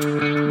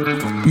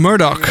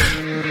Murdoch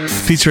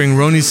featuring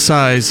Ronnie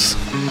Size,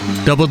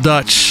 Double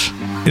Dutch,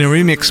 in a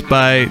remix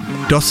by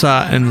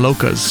Dossa and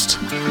Locust.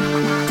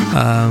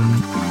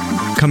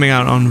 Coming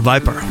out on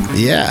Viper.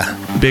 Yeah.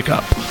 Big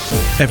up.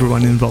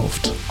 Everyone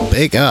involved.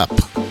 Big up.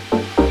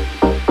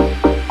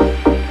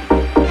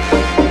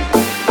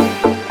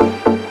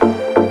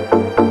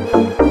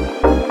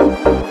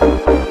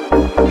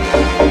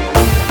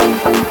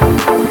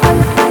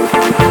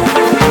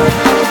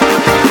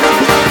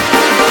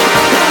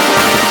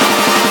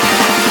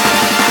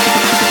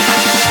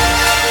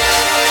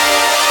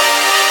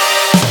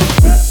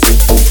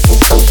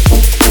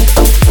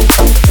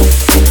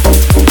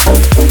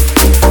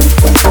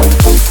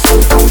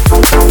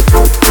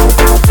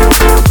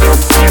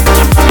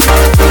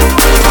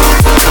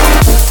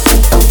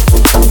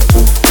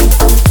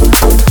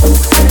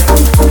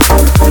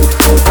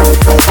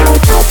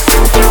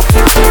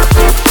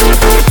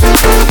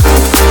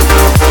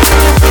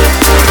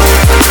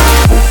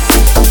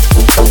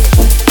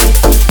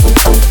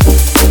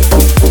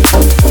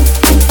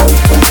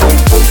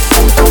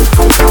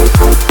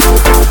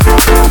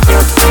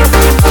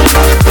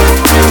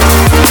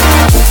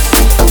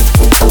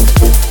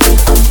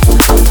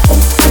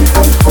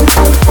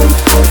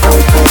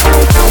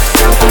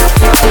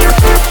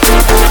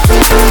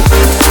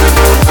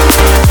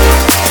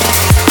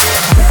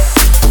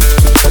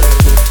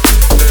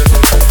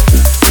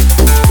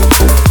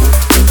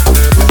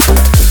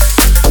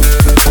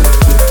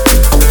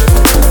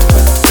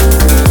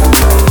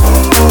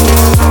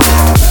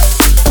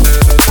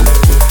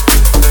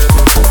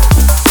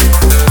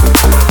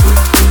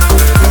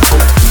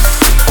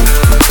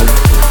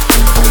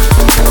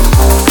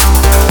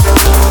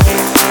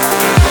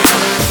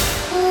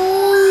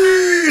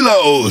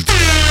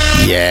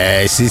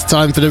 It's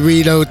time for the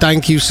reload.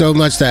 Thank you so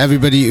much to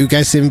everybody who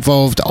gets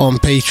involved on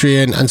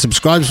Patreon and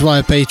subscribes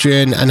via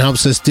Patreon and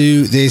helps us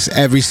do this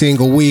every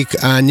single week.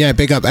 And yeah,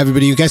 big up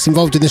everybody who gets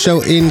involved in the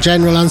show in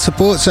general and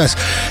supports us.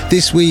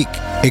 This week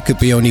it could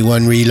be only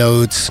one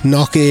reload.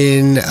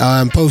 Knocking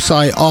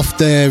Posei off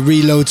the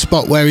reload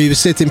spot where he was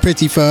sitting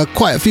pretty for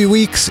quite a few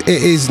weeks.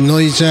 It is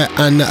Noisia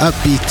and the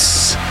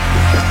Upbeats.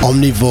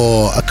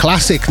 Omnivore, a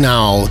classic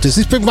now. Does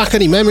this bring back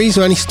any memories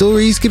or any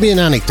stories? Give me an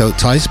anecdote,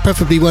 Tice,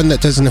 preferably one that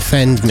doesn't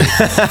offend me.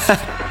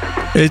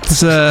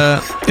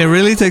 It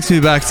really takes me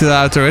back to the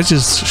Outer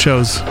Edges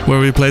shows where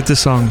we played this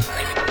song.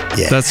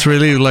 Yeah. That's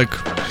really like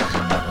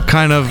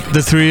kind of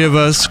the three of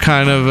us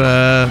kind of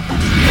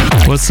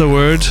what's the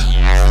word?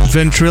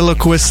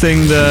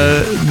 Ventriloquisting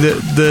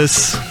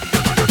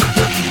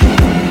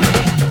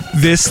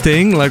this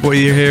thing, like what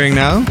you're hearing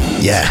now.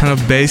 Yeah. Kind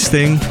of bass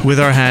thing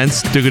with our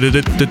hands. That's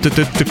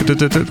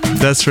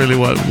really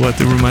what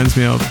it reminds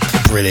me of.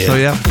 Brilliant. So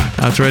yeah,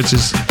 Outer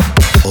Edges.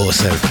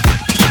 Awesome.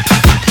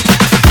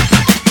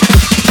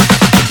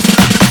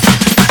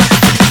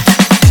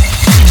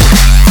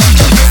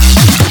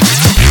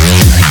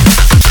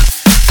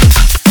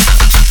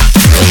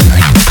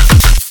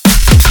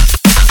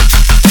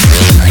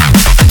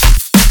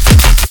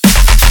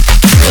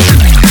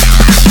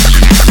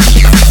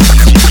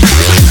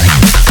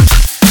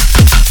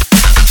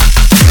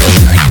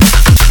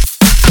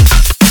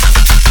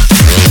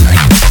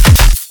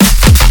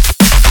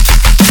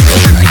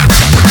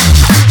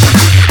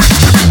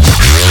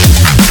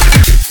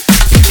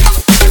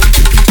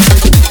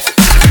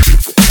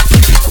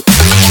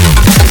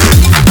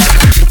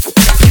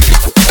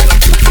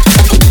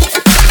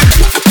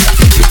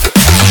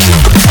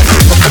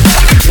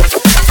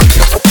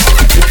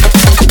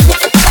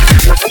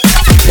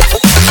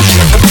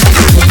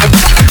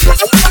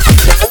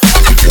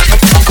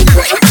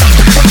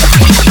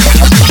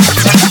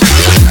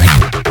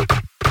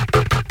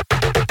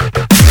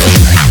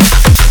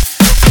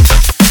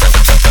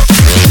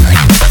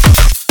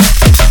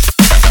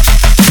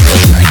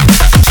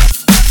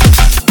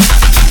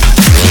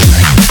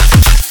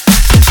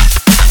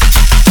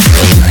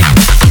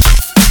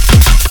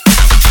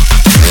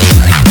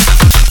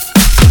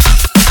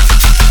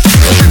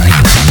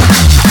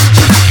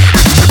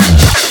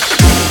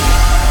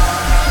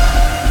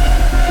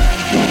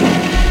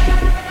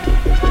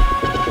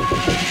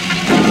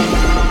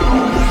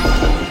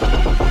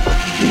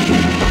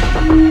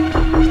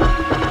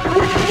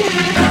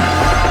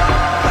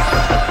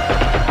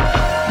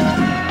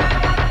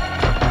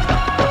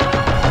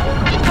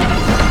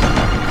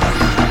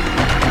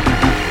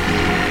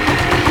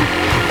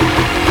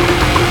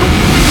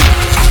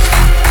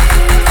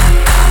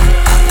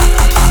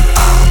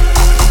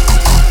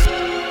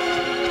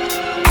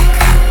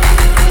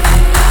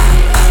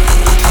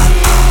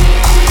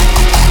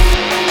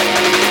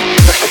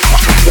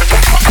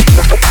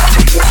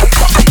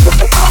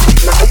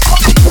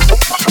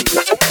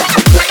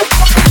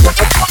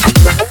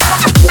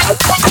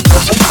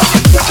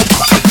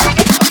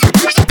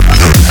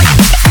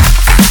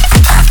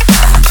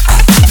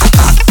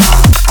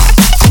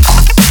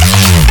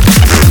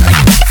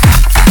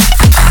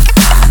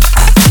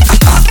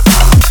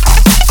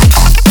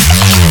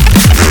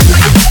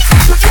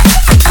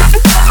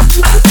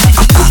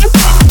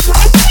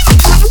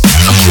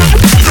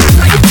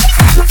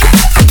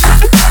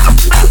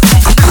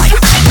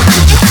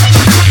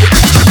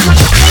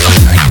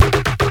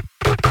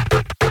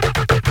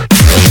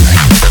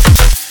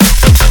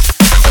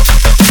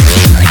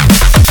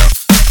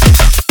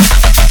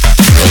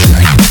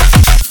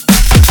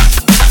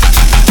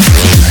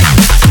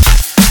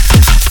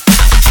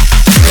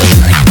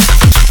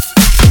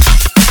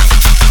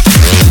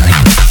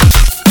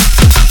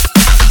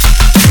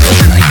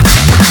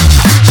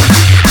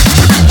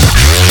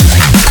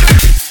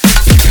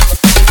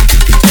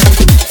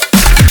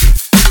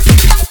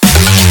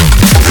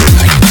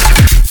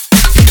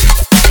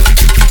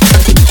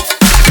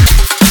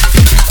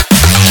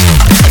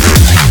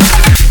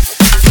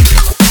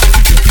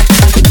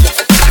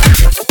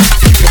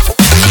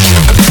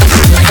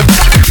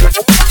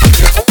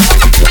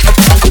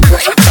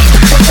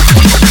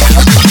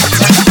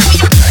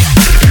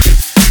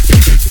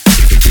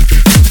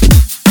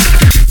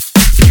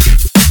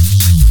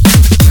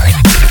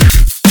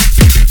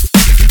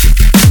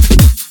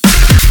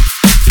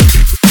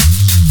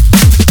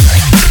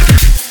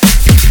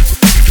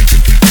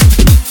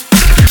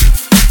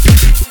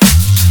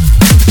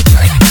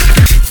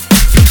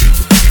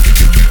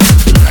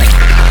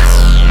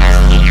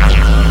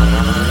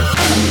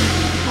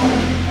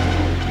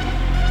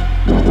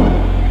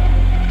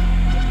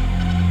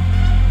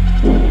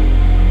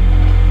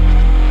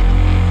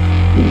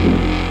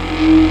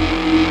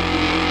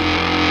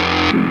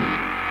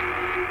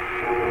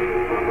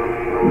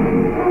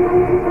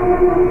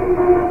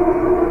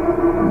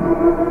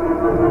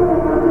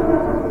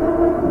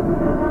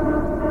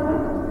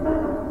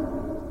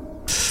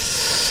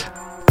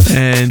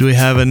 And we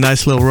have a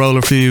nice little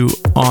roller for you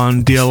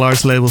on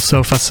DLR's label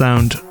Sofa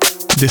Sound.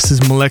 This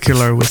is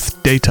Molecular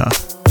with Data.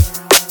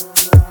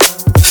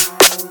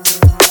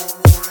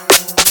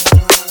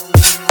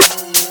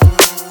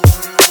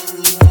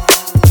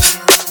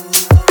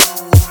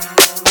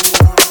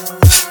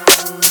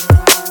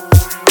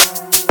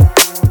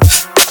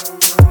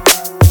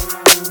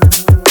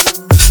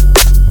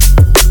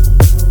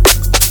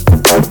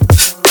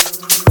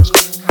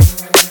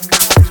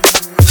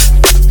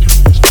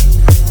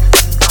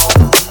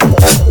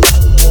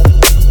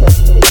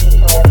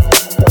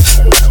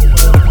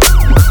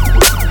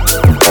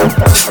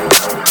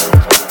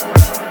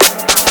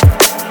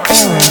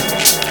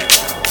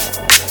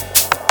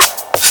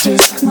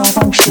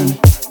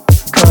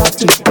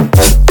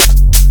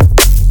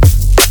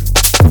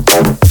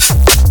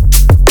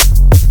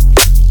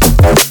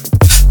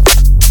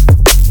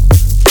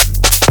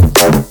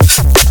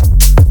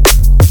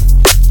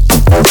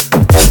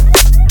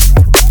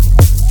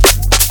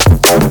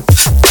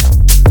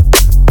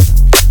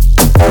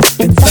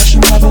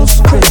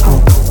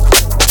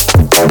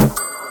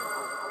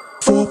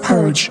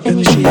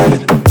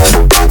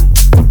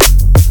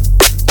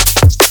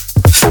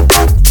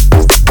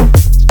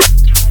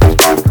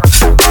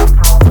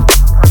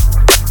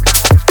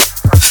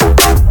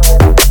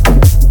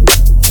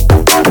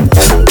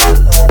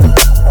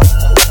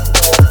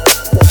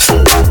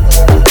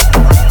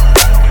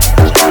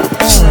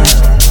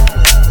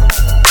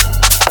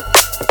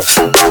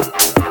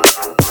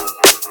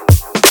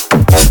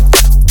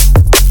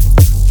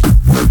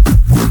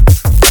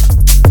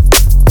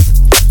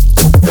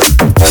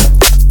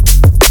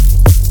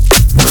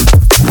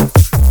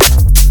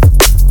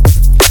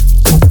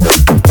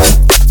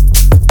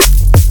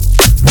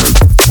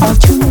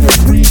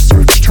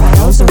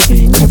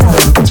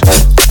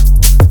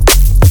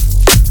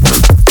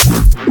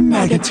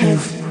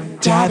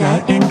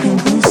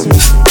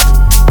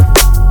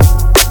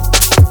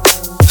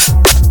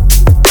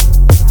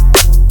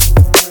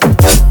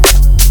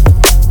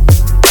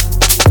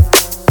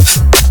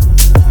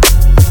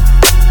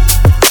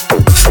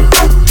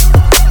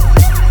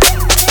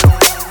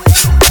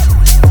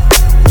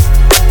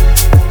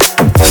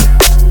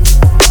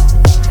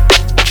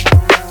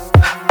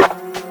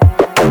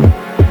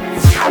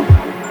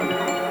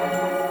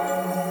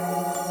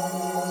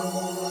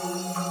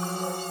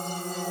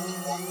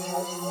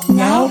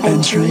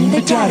 Entering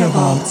the data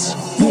vaults.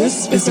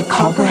 This is a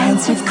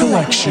comprehensive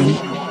collection.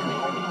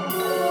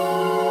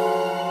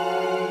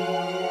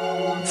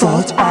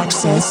 Vault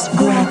access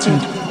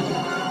granted.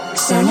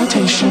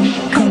 Sanitation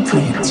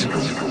complete.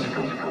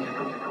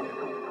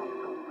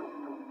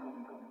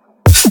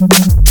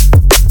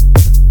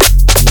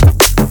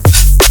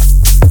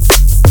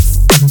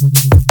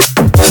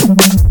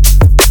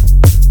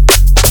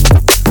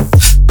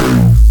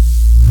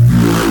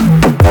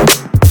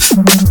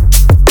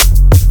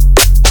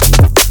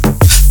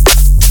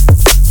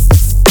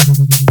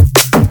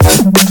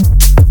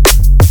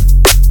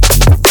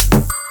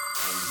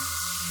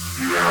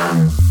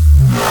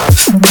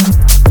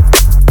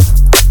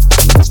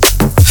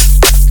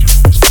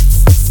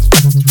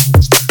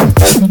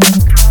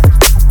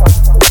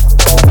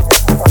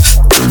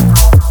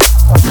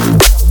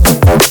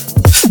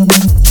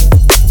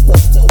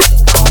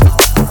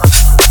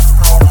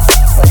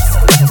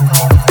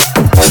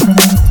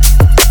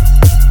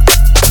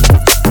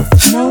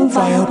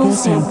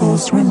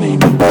 Samples remaining.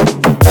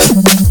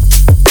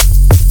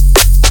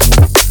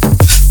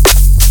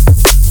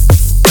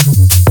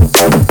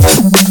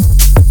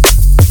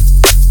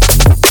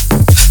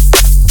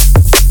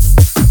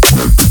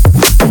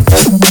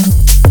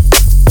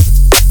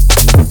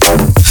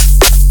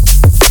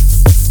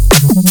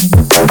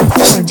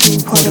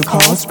 Quarantine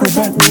protocols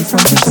prevent me from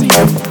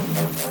proceeding.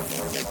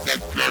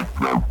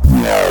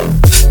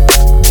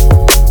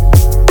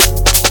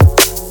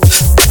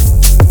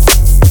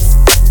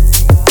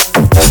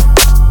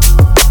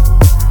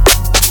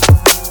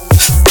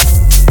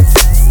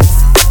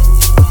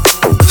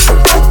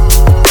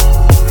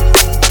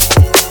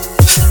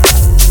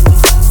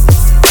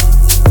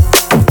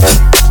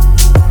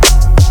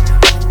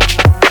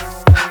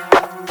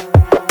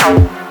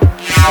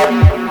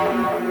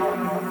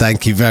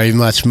 Thank you very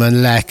much,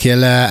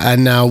 Molecular.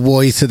 And now,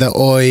 Woy to the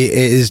Oi. It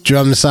is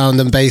Drum Sound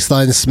and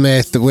Bassline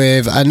Smith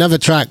with another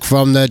track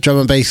from the Drum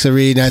and Bass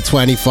Arena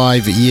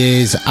 25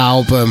 Years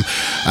album.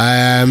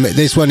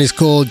 This one is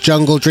called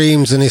Jungle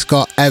Dreams, and it's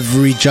got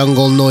every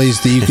jungle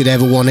noise that you could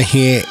ever want to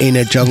hear in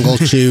a jungle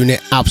tune.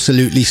 It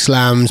absolutely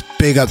slams.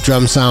 Big up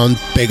Drum Sound,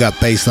 big up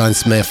Bassline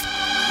Smith.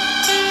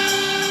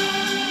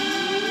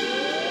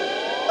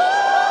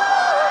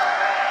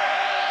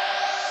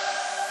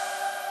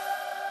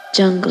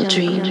 Jungle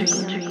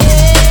Dreams.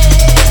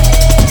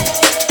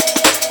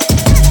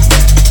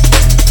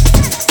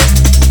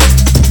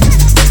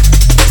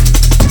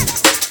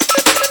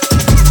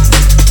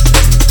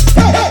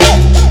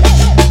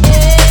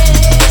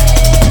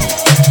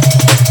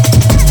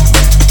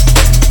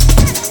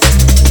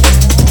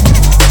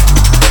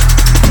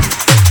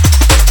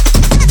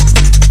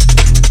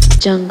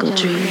 Jungle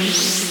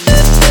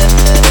Dreams.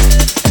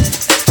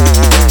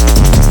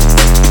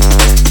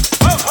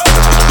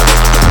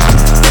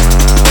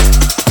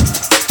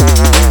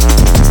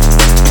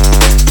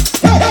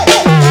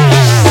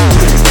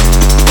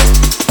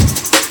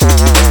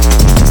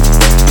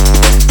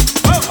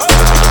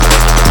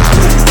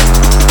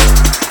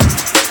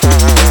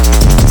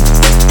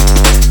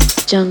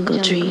 Jungle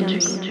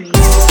Dreams.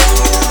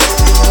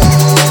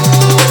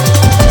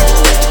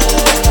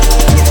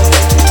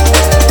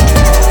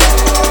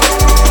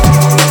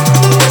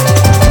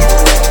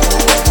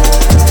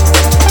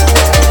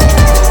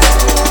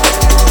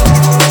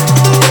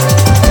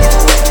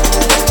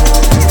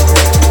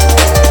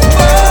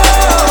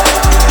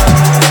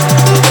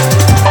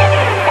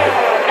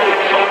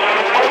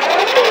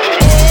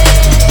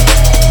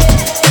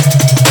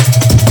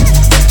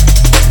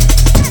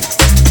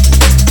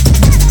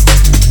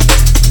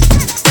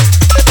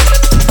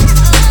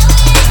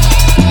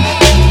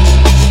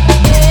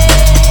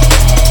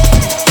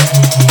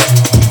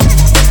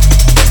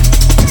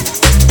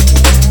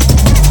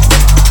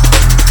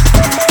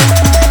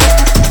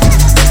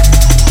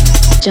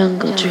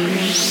 Jungle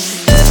Dreams.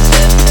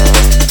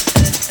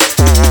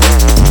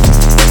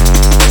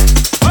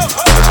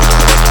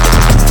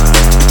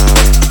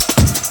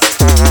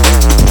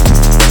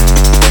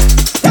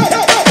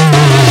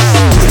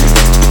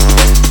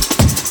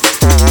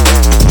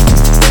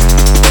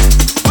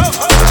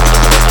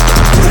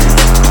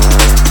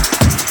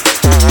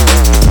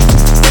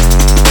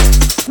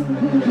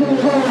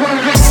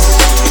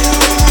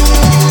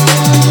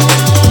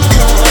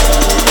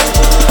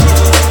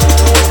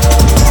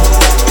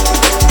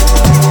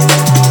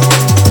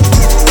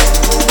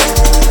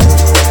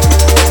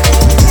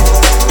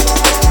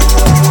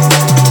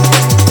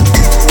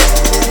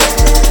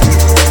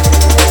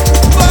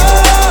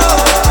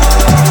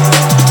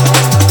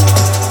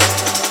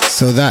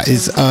 So that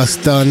is us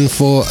done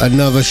for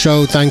another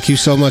show. Thank you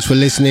so much for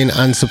listening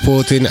and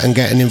supporting and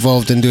getting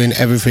involved and doing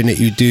everything that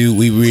you do.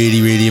 We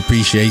really, really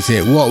appreciate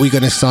it. What are we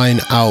going to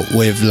sign out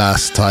with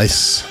last,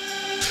 Tice?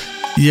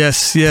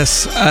 Yes.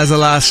 As a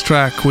last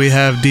track, we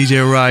have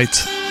DJ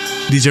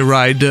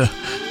Ride.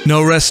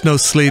 No Rest, No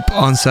Sleep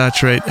on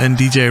Saturate, and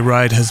DJ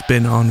Ride has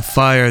been on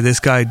fire.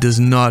 This guy does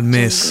not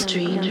miss.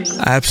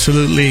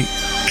 Absolutely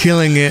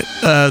killing it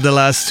the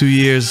last 2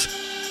 years.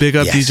 Big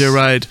up, yes. DJ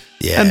Ride.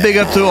 Yeah. And big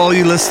up to all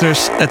you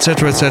listeners,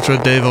 etc.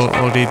 Dave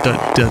already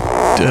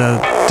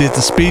did the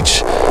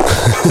speech.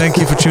 Thank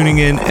you for tuning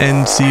in,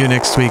 and see you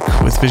next week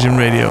with Vision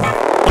Radio.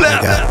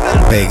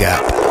 Big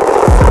up.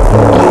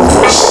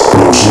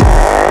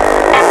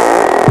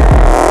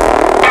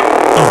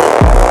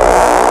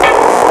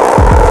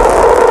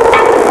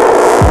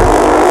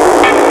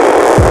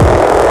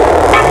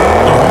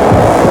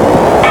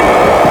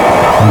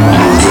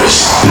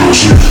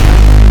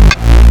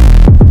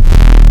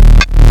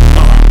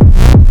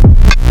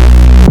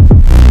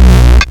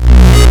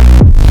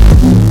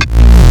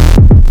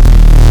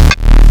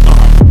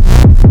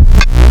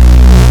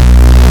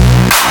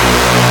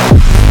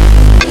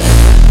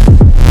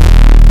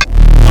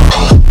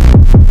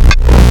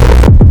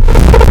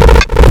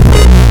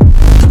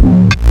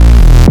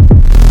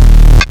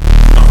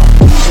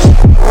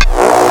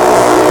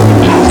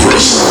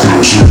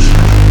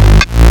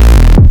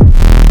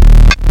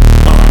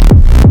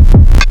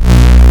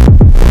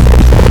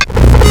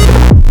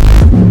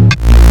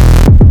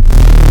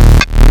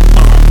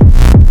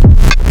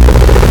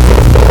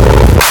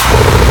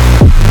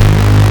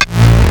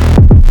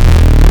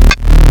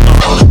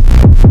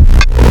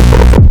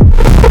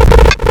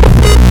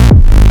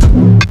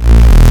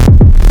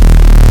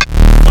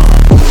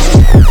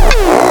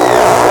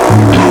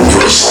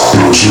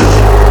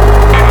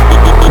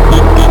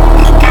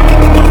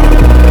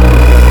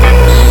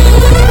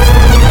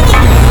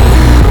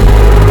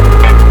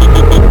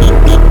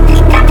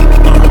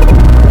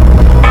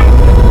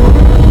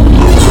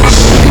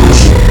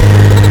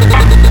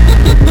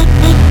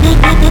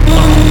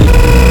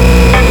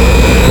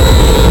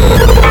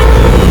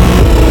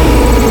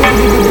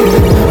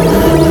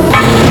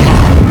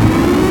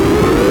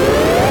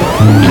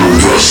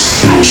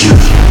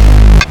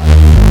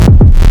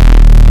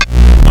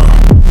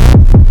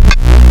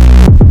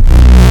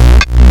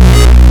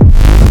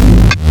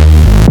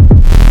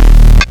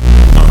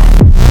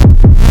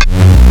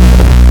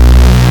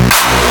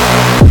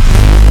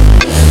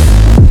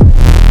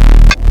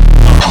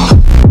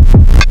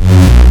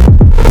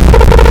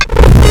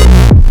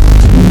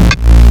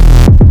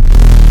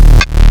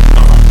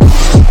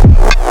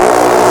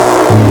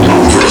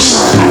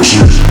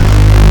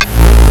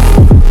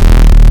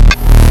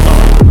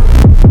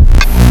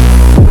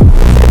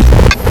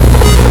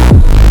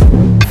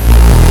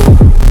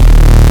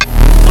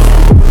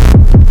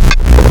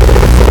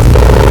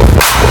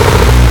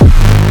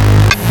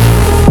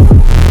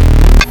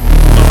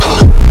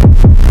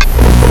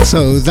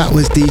 So that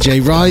was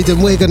DJ Ride,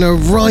 and we're going to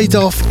ride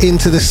off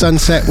into the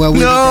sunset where we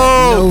get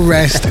no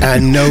rest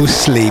and no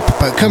sleep.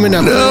 But coming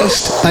up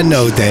first, a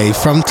no day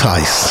from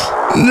Tice.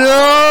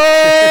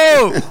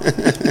 No!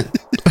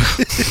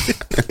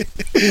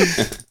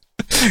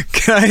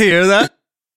 Can I hear that?